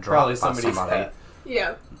here? You got Probably dropped by somebody's somebody. pet.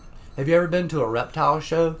 Yeah. Have you ever been to a reptile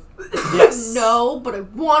show? Yes. No, but I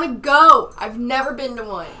want to go. I've never been to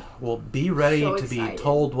one. Well, be ready So to be excited.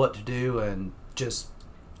 told what to do and just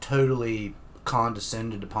totally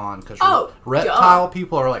condescended upon because Oh, reptile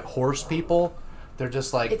people are like horse people. They're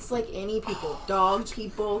just like It's like any people. Dog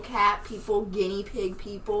people, cat people, guinea pig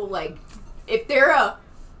people. Like, if they're a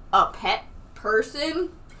pet person,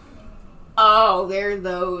 oh, they're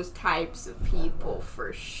those types of people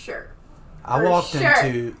for sure. I for walked sure.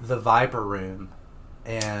 into the Viper room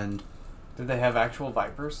and Did they have actual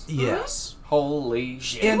vipers? Yes. Holy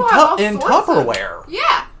shit. In, Wow, all in sorts of- Tupperware.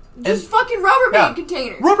 Yeah. Just And- fucking rubber band Yeah.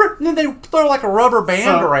 containers. Rubber, and then they throw like a rubber band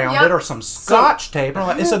So- around Yep. it or some scotch tape. And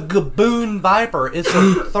like, it's a Gaboon Viper. It's a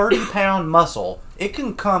 30-pound muscle. It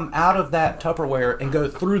can come out of that Tupperware and go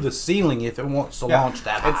through the ceiling if it wants to launch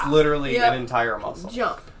that It's high. literally Yep. an entire muscle.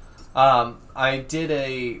 Jump. I did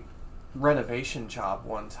a renovation job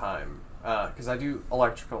one time because I do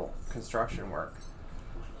electrical construction work.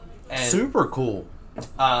 And, Super cool.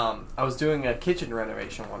 I was doing a kitchen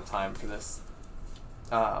renovation one time for this.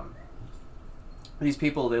 These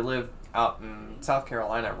people, they live out in South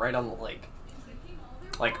Carolina, right on the lake.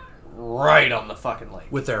 Like, right on the fucking lake.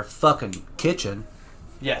 With their fucking kitchen.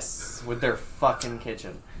 Yes, with their fucking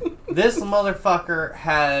kitchen. This motherfucker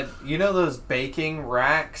had, you know those baking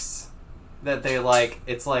racks that they like,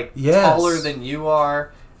 it's like Yes. taller than you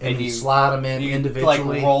are, And you slide them in you individually.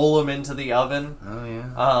 like roll them into the oven. Oh,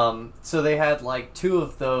 yeah. So they had like 2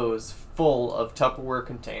 of those full of Tupperware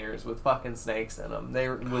containers with fucking snakes in them.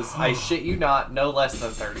 There was, I shit you not, no less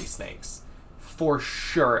than 30 snakes. For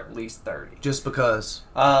sure, at least 30. Just because.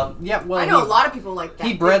 Yeah, well, I know a lot of people like that.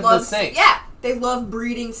 he They bred the love- snakes. Yeah, they love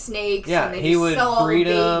breeding snakes. Yeah, and they he just would sell all the breed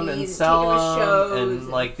them babies and take sell them to them, shows and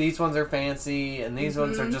like these ones are fancy, and these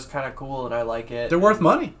ones are just kind of cool, and I like it. They're worth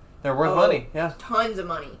money. They're worth Oh. money. Yeah, tons of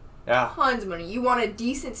money. yeah. Tons of money. You want a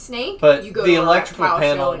decent snake? But you go the to a electrical reptile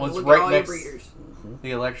panel show and was look right at all your next- breeders.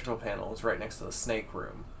 The electrical panel was right next to the snake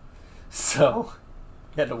room, so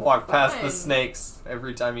you had to walk past the Fun. snakes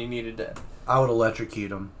every time you needed to. I would electrocute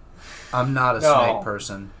them. I'm not a No. snake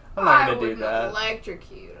person. I'm not I gonna do wouldn't that.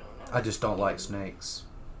 electrocute them. I just don't like snakes.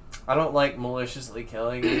 I don't like maliciously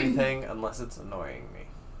killing anything unless it's annoying me.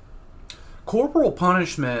 Corporal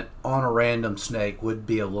punishment on a random snake would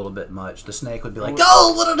be a little bit much. The snake would be like,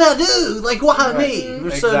 "Oh, what did I do? Like, why Right. me?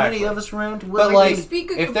 There's so many Exactly. of us around." But, What like, They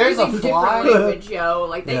speak a if there's a completely fly- different language, yo.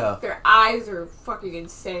 Like Yeah. their eyes are fucking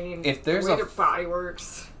insane. If there's the way a their body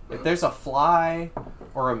works. If there's a fly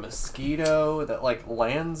or a mosquito that like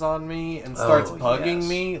lands on me and starts Oh, bugging yes.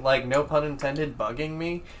 me, like no pun intended, bugging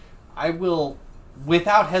me, I will,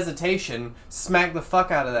 without hesitation, smack the fuck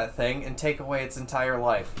out of that thing and take away its entire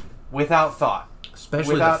life without thought.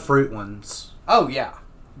 especially without- the fruit ones. Oh yeah,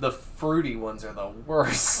 the fruity ones are the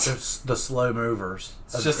worst. They're the slow movers.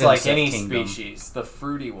 It's of just like insect any kingdom. species. The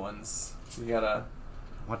fruity ones, you gotta,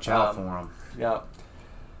 Watch out Um, for them. yeah.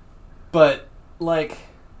 But like,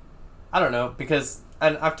 I don't know, because,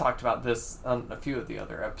 and I've talked about this on a few of the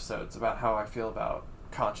other episodes about how I feel about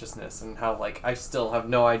consciousness and how like I still have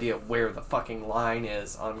no idea where the fucking line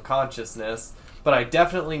is on consciousness, but I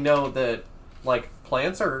definitely know that like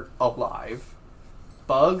plants are alive,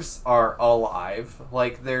 bugs are alive,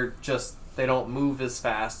 like they're just, they don't move as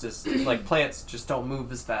fast as like plants just don't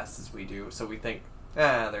move as fast as we do, so we think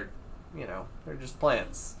they're, you know, they're just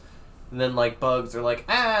plants. And then like bugs are like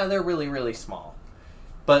they're really really small.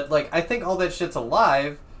 But like I think all that shit's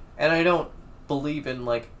alive, and I don't believe in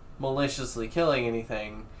like maliciously killing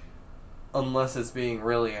anything unless it's being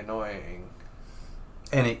really annoying.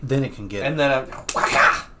 And then it can get And it. then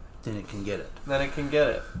Then it can get it. then it can get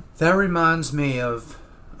it. That reminds me of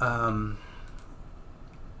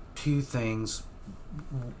two things.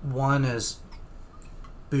 One is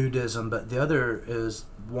Buddhism, but the other is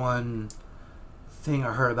one thing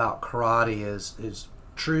I heard about karate is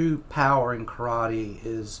true power in karate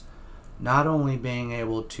is not only being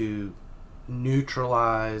able to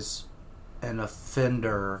neutralize an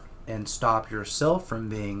offender and stop yourself from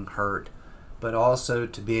being hurt, but also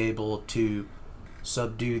to be able to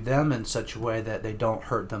subdue them in such a way that they don't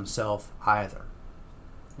hurt themselves either.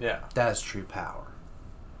 Yeah. That's true power.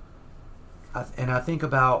 And I think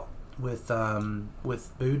about with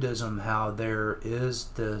Buddhism how there is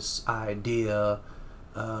this idea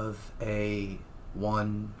of a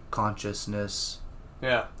one consciousness,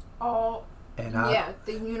 Yeah. All and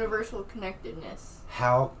the universal connectedness.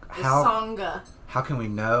 how The Sangha. how can we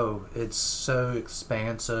know? It's so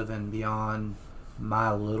expansive and beyond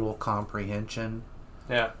my little comprehension.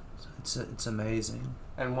 Yeah. It's amazing.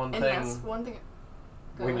 And one And thing that's one thing.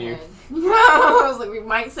 Go when you- ahead. I was like, we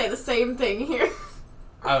might say the same thing here.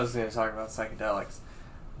 I was going to talk about psychedelics,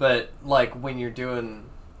 but like when you're doing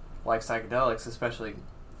like psychedelics, especially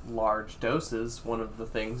large doses, one of the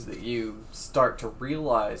things that you start to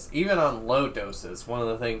realize, even on low doses, one of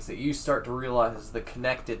the things that you start to realize is the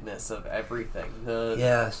connectedness of everything.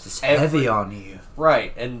 Yes, it's every- heavy on you.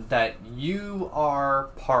 Right, and that you are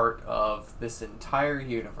part of this entire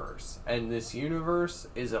universe, and this universe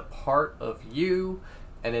is a part of you,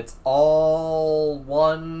 and it's all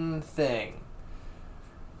one thing.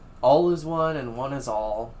 All is one and one is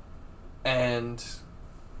all, and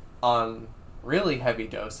on really heavy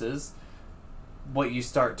doses, what you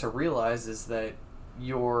start to realize is that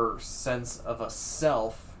your sense of a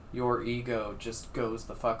self, your ego, just goes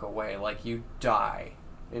the fuck away. Like, you die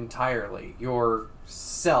entirely. Your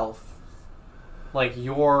self, like,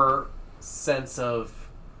 your sense of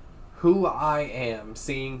who I am,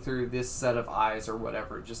 seeing through this set of eyes or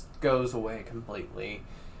whatever, just goes away completely.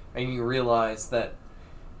 And you realize that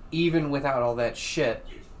even without all that shit,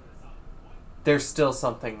 there's still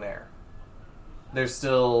something there. There's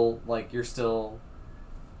still, like, you're still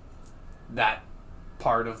that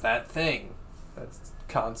part of that thing that's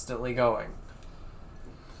constantly going.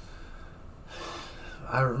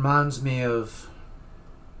 It reminds me of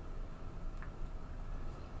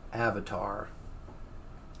Avatar.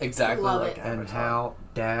 Exactly Love like it. Avatar. And how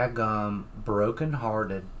daggum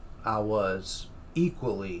brokenhearted I was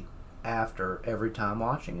equally after every time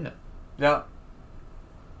watching it. Yeah.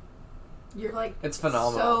 You're like, It's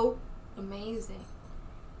phenomenal. so amazing,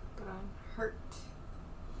 but I'm hurt.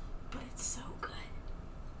 But it's so good.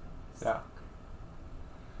 Yeah.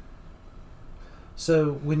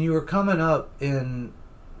 So when you were coming up in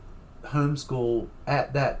homeschool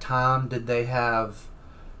at that time, did they have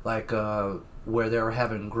like where they were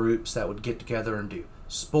having groups that would get together and do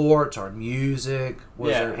sports or music?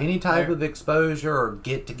 Was Yeah. there any type There- of exposure or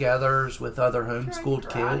get-togethers with other homeschooled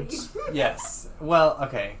Karate. kids? Yes. Well,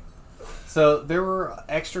 okay. So there were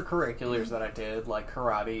extracurriculars that I did, like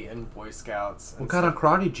karate and Boy Scouts. And What kind of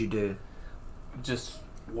karate did you do? just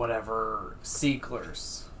whatever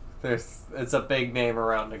Sieglers. It's a big name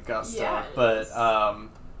around Augusta, Yeah, it but is.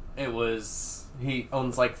 it was, he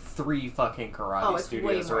owns like 3 fucking karate Oh, it's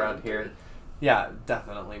studios way more around than here. 3. Yeah,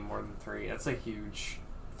 definitely more than 3. It's a huge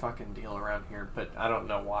fucking deal around here, but I don't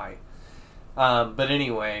know why. But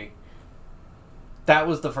anyway, that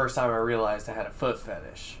was the first time I realized I had a foot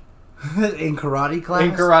fetish. In karate class?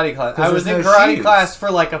 In karate class. 'Cause I was in there's no karate shoes. class for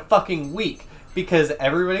like a fucking week because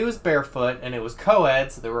everybody was barefoot and it was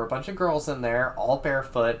co-ed, so there were a bunch of girls in there, all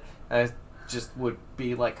barefoot, and I just would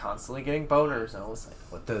be like constantly getting boners, and I was like,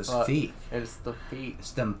 With those fuck? feet. It's the feet.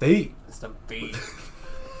 It's them feet. It's the feet.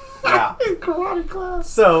 Yeah. In karate class.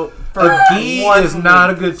 So, for A gi is not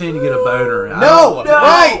a good thing to get a boner in. No!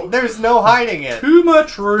 Right! There's no hiding it. Too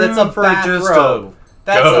much room That's a for just bathrobe.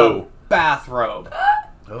 That's go. a bathrobe.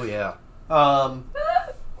 Oh, yeah.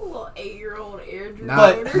 Little 8-year-old air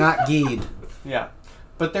Not, not gied. Yeah.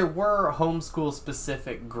 But there were homeschool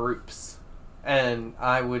specific groups, and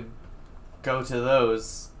I would go to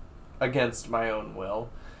those against my own will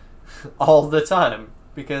all the time.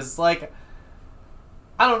 Because, like,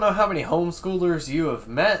 I don't know how many homeschoolers you have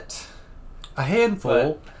met, A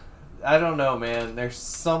handful. but I don't know, man. There's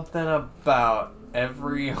something about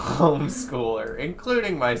every homeschooler,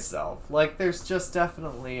 including myself. Like, there's just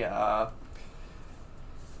definitely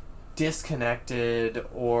disconnected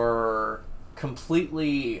or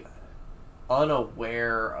completely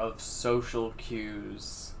unaware of social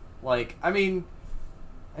cues. Like, I mean,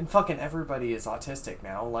 and fucking everybody is autistic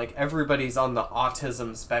now. Like, everybody's on the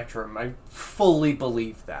autism spectrum. I fully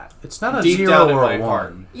believe that. It's not a Deep 0 down in or my a 1.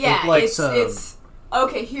 heart. Yeah, Like, it's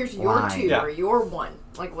okay. Here's your line. 2 Yeah. or your 1.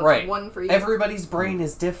 Like, what's Right. 1 for you? Everybody's brain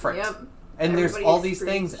is different. Yep. And there's Everybody all these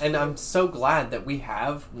things, experiences and it. I'm so glad that we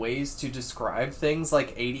have ways to describe things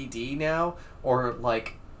like ADD now, or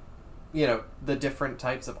like, you know, the different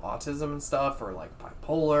types of autism and stuff, or like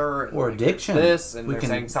bipolar, and Or like, there's addiction. this, and We there's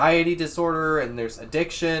can- anxiety disorder, and there's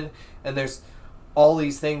addiction, and there's all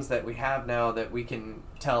these things that we have now that we can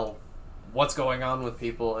tell what's going on with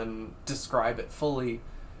people and describe it fully.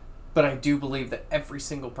 But I do believe that every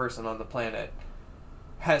single person on the planet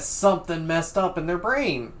has something messed up in their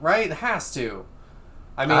brain, right? It has to.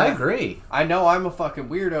 I mean, I agree. I know I'm a fucking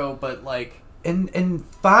weirdo, but like, And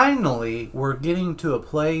finally, we're getting to a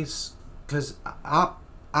place, because I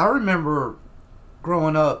remember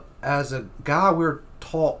growing up as a guy, we were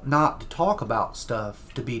taught not to talk about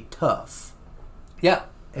stuff, to be tough. yeah,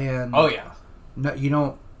 And oh yeah, no, you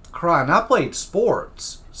don't cry. And I played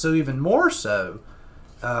sports, so even more so.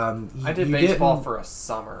 I did you baseball didn't for a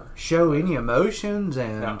summer. show any emotions,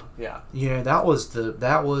 and No, yeah, you know that was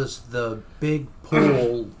the big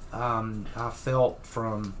pull I felt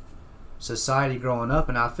from society growing up,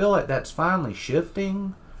 and I feel like that's finally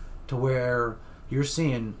shifting to where you're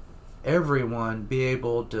seeing everyone be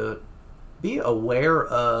able to be aware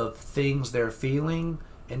of things they're feeling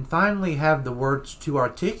and finally have the words to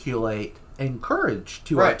articulate and courage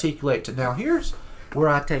to Right. articulate to. Now here's where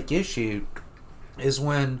I take issue is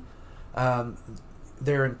when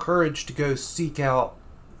they're encouraged to go seek out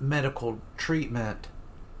medical treatment,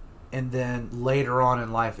 and then later on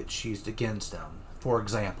in life it's used against them. For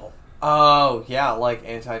example, Oh, yeah, like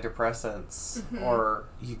antidepressants or...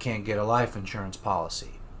 You can't get a life insurance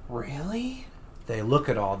policy. Really? They look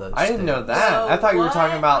at all those I didn't know things. that. So I thought you were what?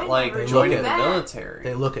 talking about, I like, never joining knew the that. military.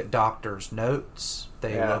 They look at doctors' notes.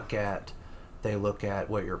 They Yeah. look at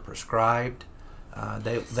what you're prescribed.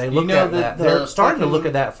 They You look know at that that. the They're starting to fucking- look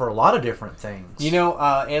at that for a lot of different things. You know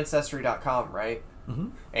Ancestry.com, right? Mm-hmm.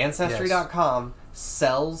 Ancestry.com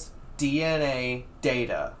sells DNA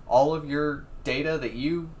data. All of your data that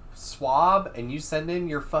you swab and you send in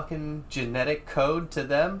your fucking genetic code to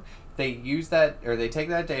them, they use that, or they take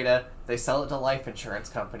that data, they sell it to life insurance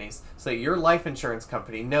companies. So your life insurance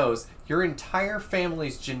company knows your entire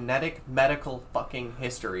family's genetic medical fucking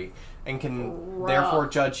history and can Bruh. therefore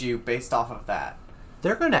judge you based off of that.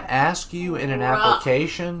 They're going to ask you in an Bruh.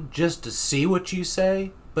 application just to see what you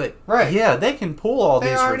say, but Right. yeah, they can pull all They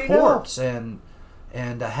these already reports and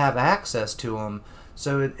have access to them.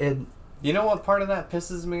 So it You know what part of that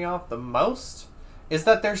pisses me off the most? Is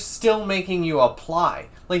that they're still making you apply.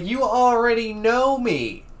 Like, you already know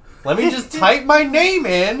me. Let me just type my name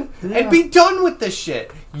in and be done with this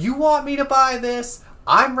shit. You want me to buy this?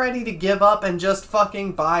 I'm ready to give up and just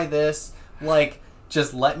fucking buy this. Like,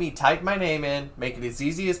 just let me type my name in, make it as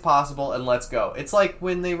easy as possible, and let's go. It's like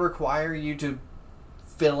when they require you to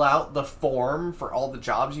fill out the form for all the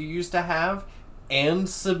jobs you used to have and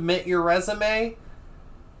submit your resume.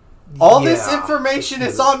 All this Yeah. information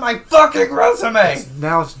is on my fucking resume.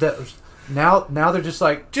 now they're just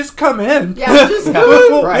like, just come in. Yeah, just Yeah,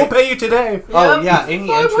 we'll right. pay you today. Oh, yeah, any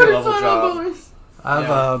entry-level job.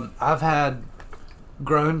 I've had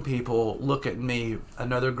grown people look at me,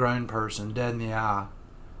 another grown person, dead in the eye,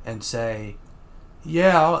 and say,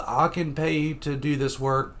 "Yeah, I can pay you to do this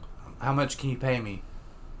work. How much can you pay me?"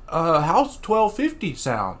 How's $12.50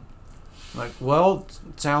 sound? Like, well,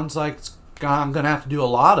 it sounds like I'm gonna have to do a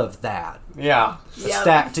lot of that Yeah. Yep.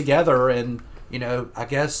 stacked together, and I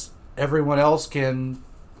guess everyone else can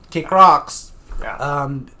kick rocks. Yeah.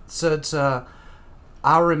 So it's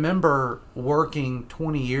I remember working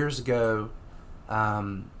 20 years ago,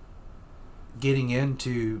 getting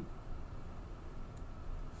into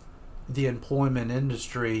the employment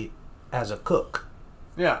industry as a cook,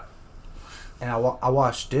 Yeah. and I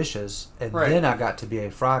washed dishes, and Right. then I got to be a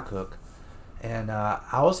fry cook, and I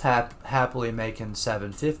was happily making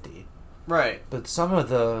 $7.50. Right. But some of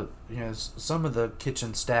the some of the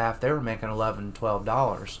kitchen staff, they were making $11,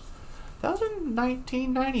 $12. That was in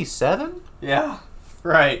 1997. Yeah.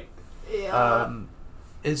 Right. Yeah.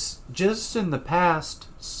 It's just in the past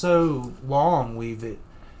so long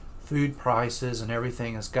food prices and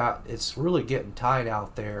everything it's really getting tight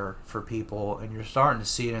out there for people, and you're starting to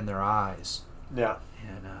see it in their eyes. Yeah.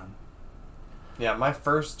 And Yeah, my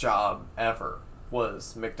first job ever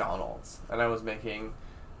was McDonald's, and I was making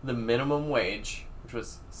the minimum wage, which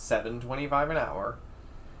was $7.25 an hour.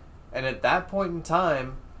 And at that point in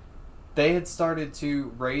time, they had started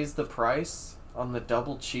to raise the price on the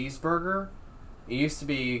double cheeseburger. It used to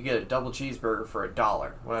be you get a double cheeseburger for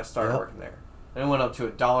 $1 when I started Yep. working there. And it went up to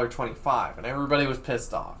 $1.25, and everybody was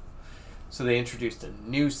pissed off. So they introduced a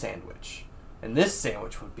new sandwich, and this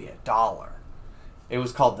sandwich would be $1. It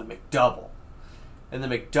was called the McDouble. And the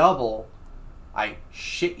McDouble, I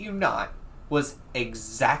shit you not, was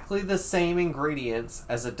exactly the same ingredients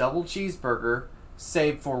as a double cheeseburger,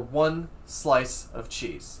 save for one slice of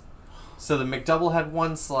cheese. So the McDouble had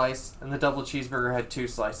one slice, and the double cheeseburger had two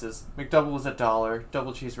slices. McDouble was $1,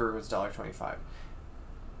 double cheeseburger was $1.25.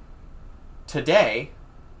 Today,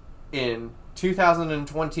 in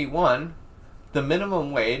 2021, the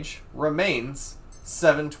minimum wage remains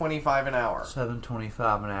 $7.25 an hour.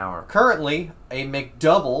 $7.25 an hour. Currently, a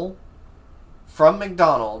McDouble from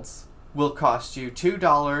McDonald's will cost you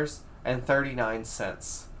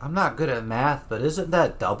 $2.39. I'm not good at math, but isn't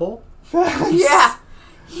that double? yeah.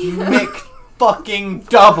 Fucking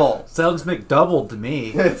double. Sounds McDoubled to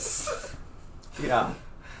me. It's yeah.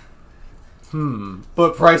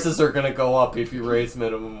 But prices are gonna go up if you raise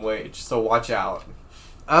minimum wage, so watch out.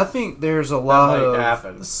 I think there's a lot might of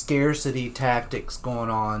happen. scarcity tactics going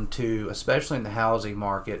on too, especially in the housing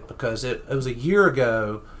market, because it was a year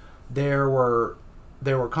ago there were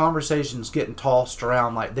conversations getting tossed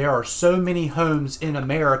around like there are so many homes in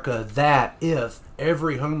America that if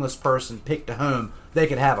every homeless person picked a home, they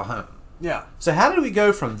could have a home. Yeah. So how did we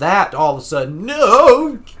go from that to all of a sudden,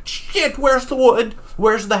 no, shit, where's the wood?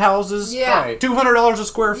 Where's the houses? Yeah. Right. $200 a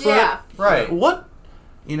square foot? Yeah. Right. What?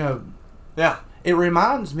 Yeah. It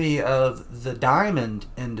reminds me of the diamond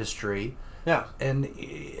industry. Yeah. And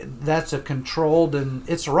that's a controlled, and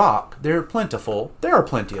it's rock. They're plentiful. There are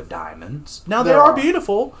plenty of diamonds. Now, they are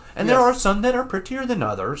beautiful, and there are some that are prettier than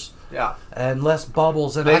others. Yeah. And less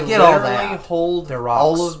bubbles, and They I get all literally that. hold They're rocks.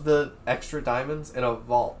 all of the extra diamonds in a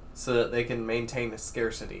vault so that they can maintain a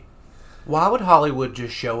scarcity. Why would Hollywood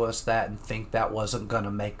just show us that and think that wasn't going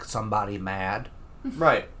to make somebody mad?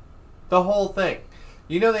 Right. The whole thing.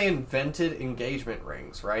 You know they invented engagement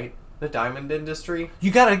rings, right? The diamond industry.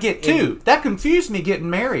 You got to get two. That confused me getting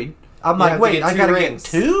married. I'm like, have to wait, get I two got to rings.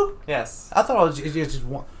 get two? Yes. I thought it was just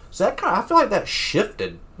one. So that kind of, I feel like that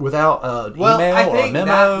shifted without Well, email I or a think memo.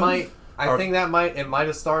 that might. It might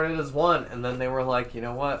have started as one, and then they were like, you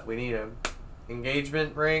know what? We need an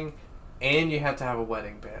engagement ring, and you have to have a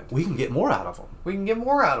wedding band. We can get more out of them. We can get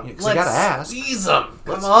more out of them. 'cause I gotta ask. Squeeze them.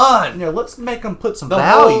 Come Let's- on. Let's make them put some The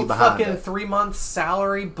value whole behind fucking it. 3-month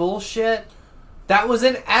salary bullshit. That was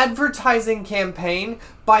an advertising campaign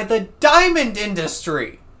by the diamond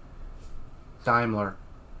industry. Daimler.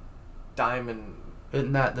 Diamond.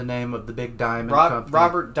 Isn't that the name of the big diamond company?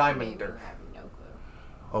 Robert I Diamonder. have no clue.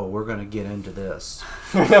 Oh, we're going to get into this.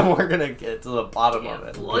 We're gonna get to the bottom of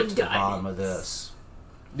it. Blood Get to the bottom diamonds. of this.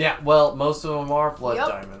 Yeah, well, most of them are blood Yep.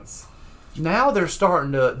 diamonds. Now they're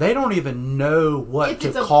starting to, they don't even know what If to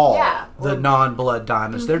it's a- call yeah, the or- non-blood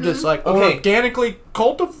diamonds. They're just like, Okay. organically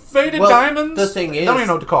cultivated Well, diamonds? the thing They don't is- even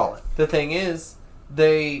know what to call it. The thing is,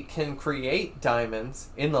 they can create diamonds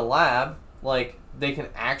in the lab. Like, they can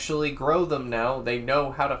actually grow them now. They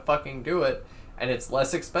know how to fucking do it. And it's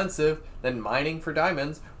less expensive than mining for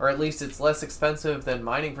diamonds. Or at least it's less expensive than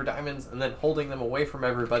mining for diamonds and then holding them away from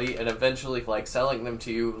everybody and eventually, like, selling them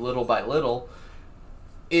to you little by little.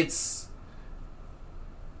 It's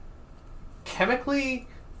chemically,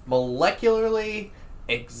 molecularly,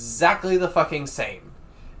 exactly the fucking same.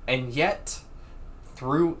 And yet,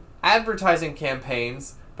 through advertising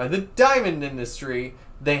campaigns by the diamond industry,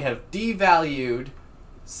 they have devalued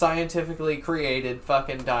scientifically created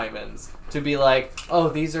fucking diamonds to be like, oh,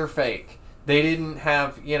 these are fake. They didn't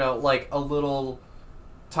have, like a little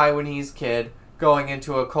Taiwanese kid going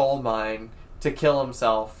into a coal mine to kill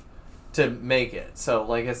himself to make it. So,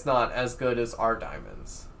 like, it's not as good as our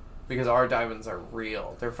diamonds. Because our diamonds are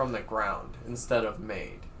real. They're from the ground instead of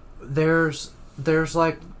made. There's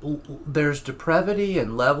depravity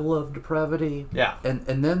and level of depravity. Yeah. And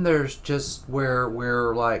then there's just where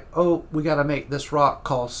we're like, oh, we got to make this rock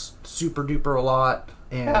cost super duper a lot,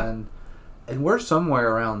 and we're somewhere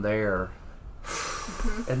around there.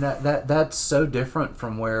 And that's so different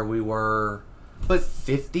from where we were, But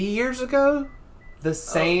 50 years ago. the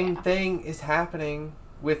same yeah. thing is happening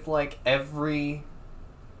with, like, every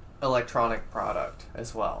electronic product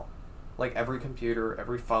as well. Like, every computer,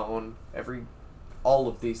 every phone, all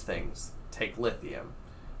of these things take lithium,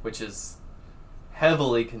 which is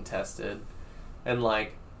heavily contested and,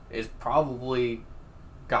 like, is probably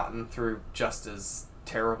gotten through just as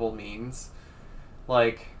terrible means.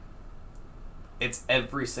 Like, it's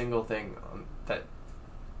every single thing that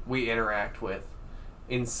we interact with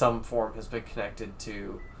in some form has been connected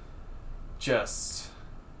to just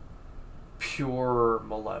pure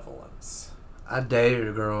malevolence. I dated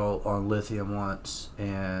a girl on lithium once,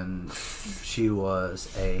 and she was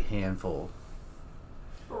a handful.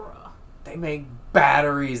 Bruh. They make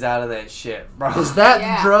batteries out of that shit, bro. Is that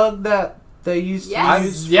Yeah. the drug that they used Yes. to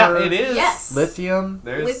use yeah, for it is. Yes. lithium?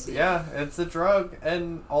 Lithium. It's a drug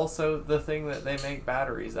and also the thing that they make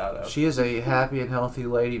batteries out of. She is a happy and healthy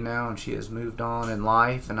lady now, and she has moved on in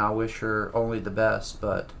life, and I wish her only the best,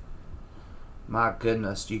 but my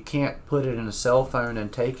goodness, you can't put it in a cell phone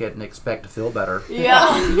and take it and expect to feel better.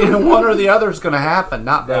 Yeah. One or the other is going to happen,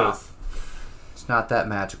 not Yeah. both. It's not that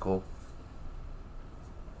magical.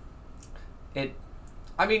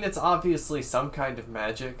 It's obviously some kind of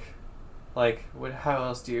magic. Like, how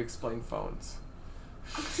else do you explain phones?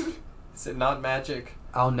 Is it not magic?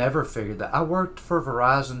 I'll never figure that. I worked for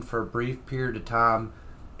Verizon for a brief period of time,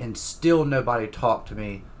 and still nobody talked to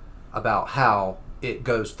me about how it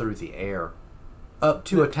goes through the air up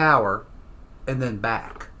to a tower and then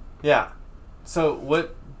back. Yeah. So,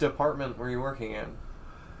 what department were you working in?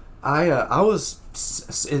 I was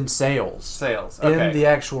in sales. Sales. Okay. In the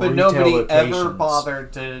actual But retail nobody locations. ever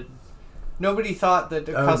bothered to... Nobody thought that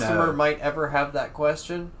the Oh, customer no. might ever have that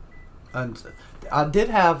question? And I did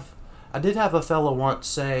have a fellow once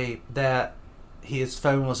say that his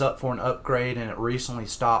phone was up for an upgrade and it recently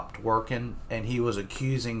stopped working, and he was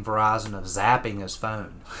accusing Verizon of zapping his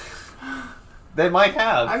phone. They might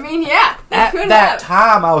have. I mean, yeah. They At could that have.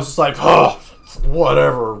 time, I was just like, oh,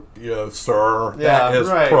 whatever, sir. That is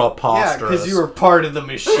preposterous. Yeah, because you were part of the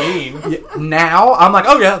machine. Now, I'm like,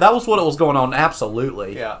 oh yeah, that was what was going on.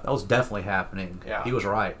 Absolutely. Yeah. That was definitely happening. Yeah. He was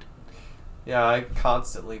right. Yeah, I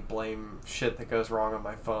constantly blame shit that goes wrong on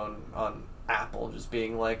my phone on Apple just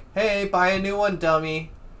being like, hey, buy a new one,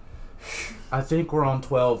 dummy. I think we're on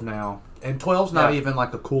 12 now. And 12's not even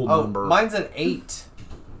like a cool number. Mine's an 8.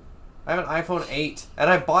 I have an iPhone 8, and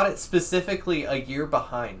I bought it specifically a year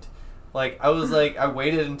behind. Like, I was like, I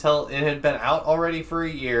waited until it had been out already for a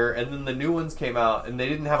year, and then the new ones came out, and they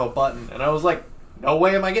didn't have a button. And I was like, no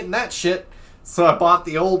way am I getting that shit. So I bought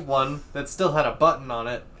the old one that still had a button on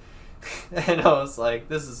it. And I was like,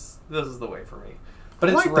 this is the way for me. But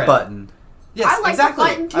it's like red. the button. Yes, I like exactly. the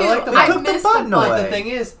button too. I like the I button. miss the button the button. away. But the thing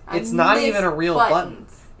is, I it's not miss even a real button.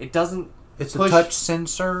 buttons. It doesn't It's push. a touch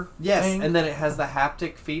sensor thing. And then it has the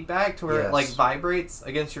haptic feedback to where it like vibrates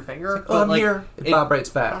against your finger. Oh, I'm like, here. It vibrates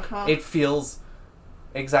back. Uh-huh. It feels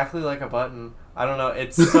exactly like a button. I don't know.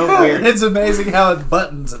 It's so weird. It's amazing how it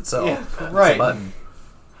buttons itself. Yeah, It's right. a button.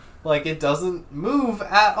 Like, it doesn't move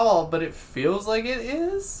at all, but it feels like it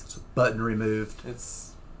is. It's a button removed.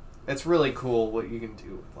 It's really cool what you can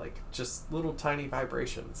do with, like, just little tiny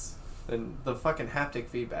vibrations. And the fucking haptic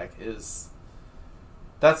feedback is...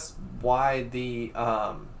 That's why the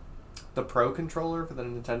Pro controller for the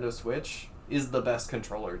Nintendo Switch is the best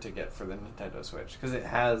controller to get for the Nintendo Switch. Because it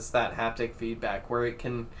has that haptic feedback where it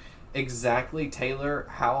can exactly tailor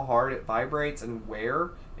how hard it vibrates and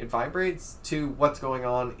where it vibrates to what's going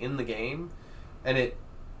on in the game. And it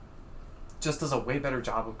just does a way better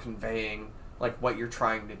job of conveying like what you're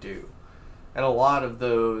trying to do. And a lot of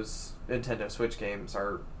those Nintendo Switch games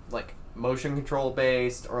are like motion control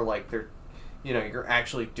based, or like they're, you're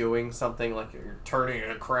actually doing something, like you're turning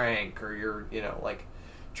a crank, or you're, like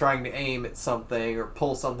trying to aim at something or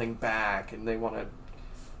pull something back, and they want to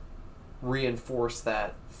reinforce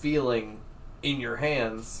that feeling in your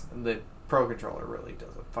hands, and the Pro controller really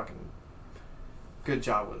does a fucking good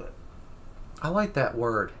job with it. I like that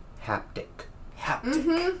word, haptic. Haptic.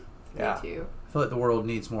 Mm-hmm. Yeah. Me too. I feel like the world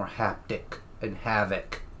needs more haptic and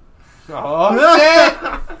havoc. Oh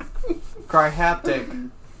shit! Cry haptic.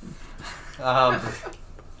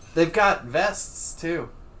 They've got vests too.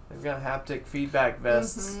 They've got haptic feedback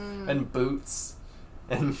vests and boots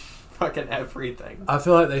and fucking everything. I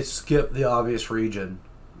feel like they skipped the obvious region.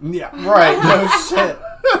 Yeah, right. No shit.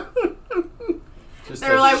 Just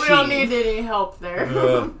They're a like, we don't sheet. need any help there.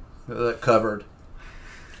 That covered.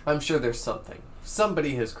 I'm sure there's something.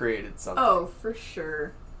 Somebody has created something. Oh, for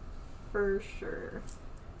sure. For sure.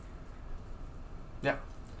 Yeah.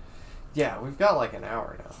 Yeah, we've got like an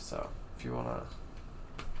hour now, so if you wanna.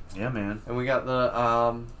 Yeah, man. And we got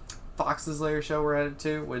the Fox's Lair show we're headed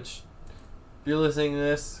to, which, if you're listening to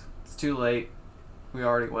this, it's too late. We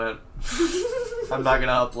already went. I'm not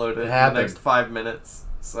gonna upload it in the next 5 minutes.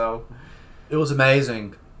 So it was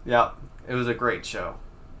amazing. Yeah, it was a great show,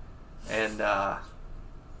 and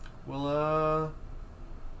well,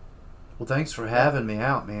 thanks for having me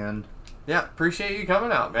out, man. Yeah, appreciate you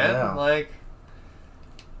coming out, man. Yeah. Like,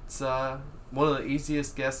 it's one of the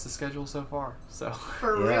easiest guests to schedule so far. So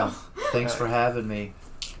For real. Thanks for having me.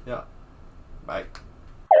 Yeah. Bye.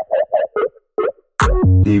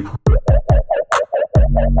 Deep.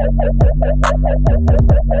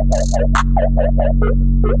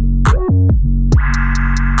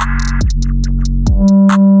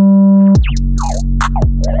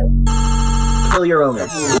 Kill your owner.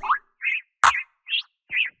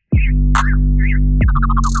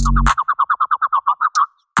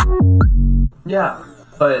 Yeah,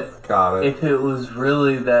 but Got it. if it was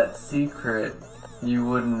really that secret, you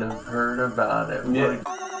wouldn't have heard about it. Yeah. would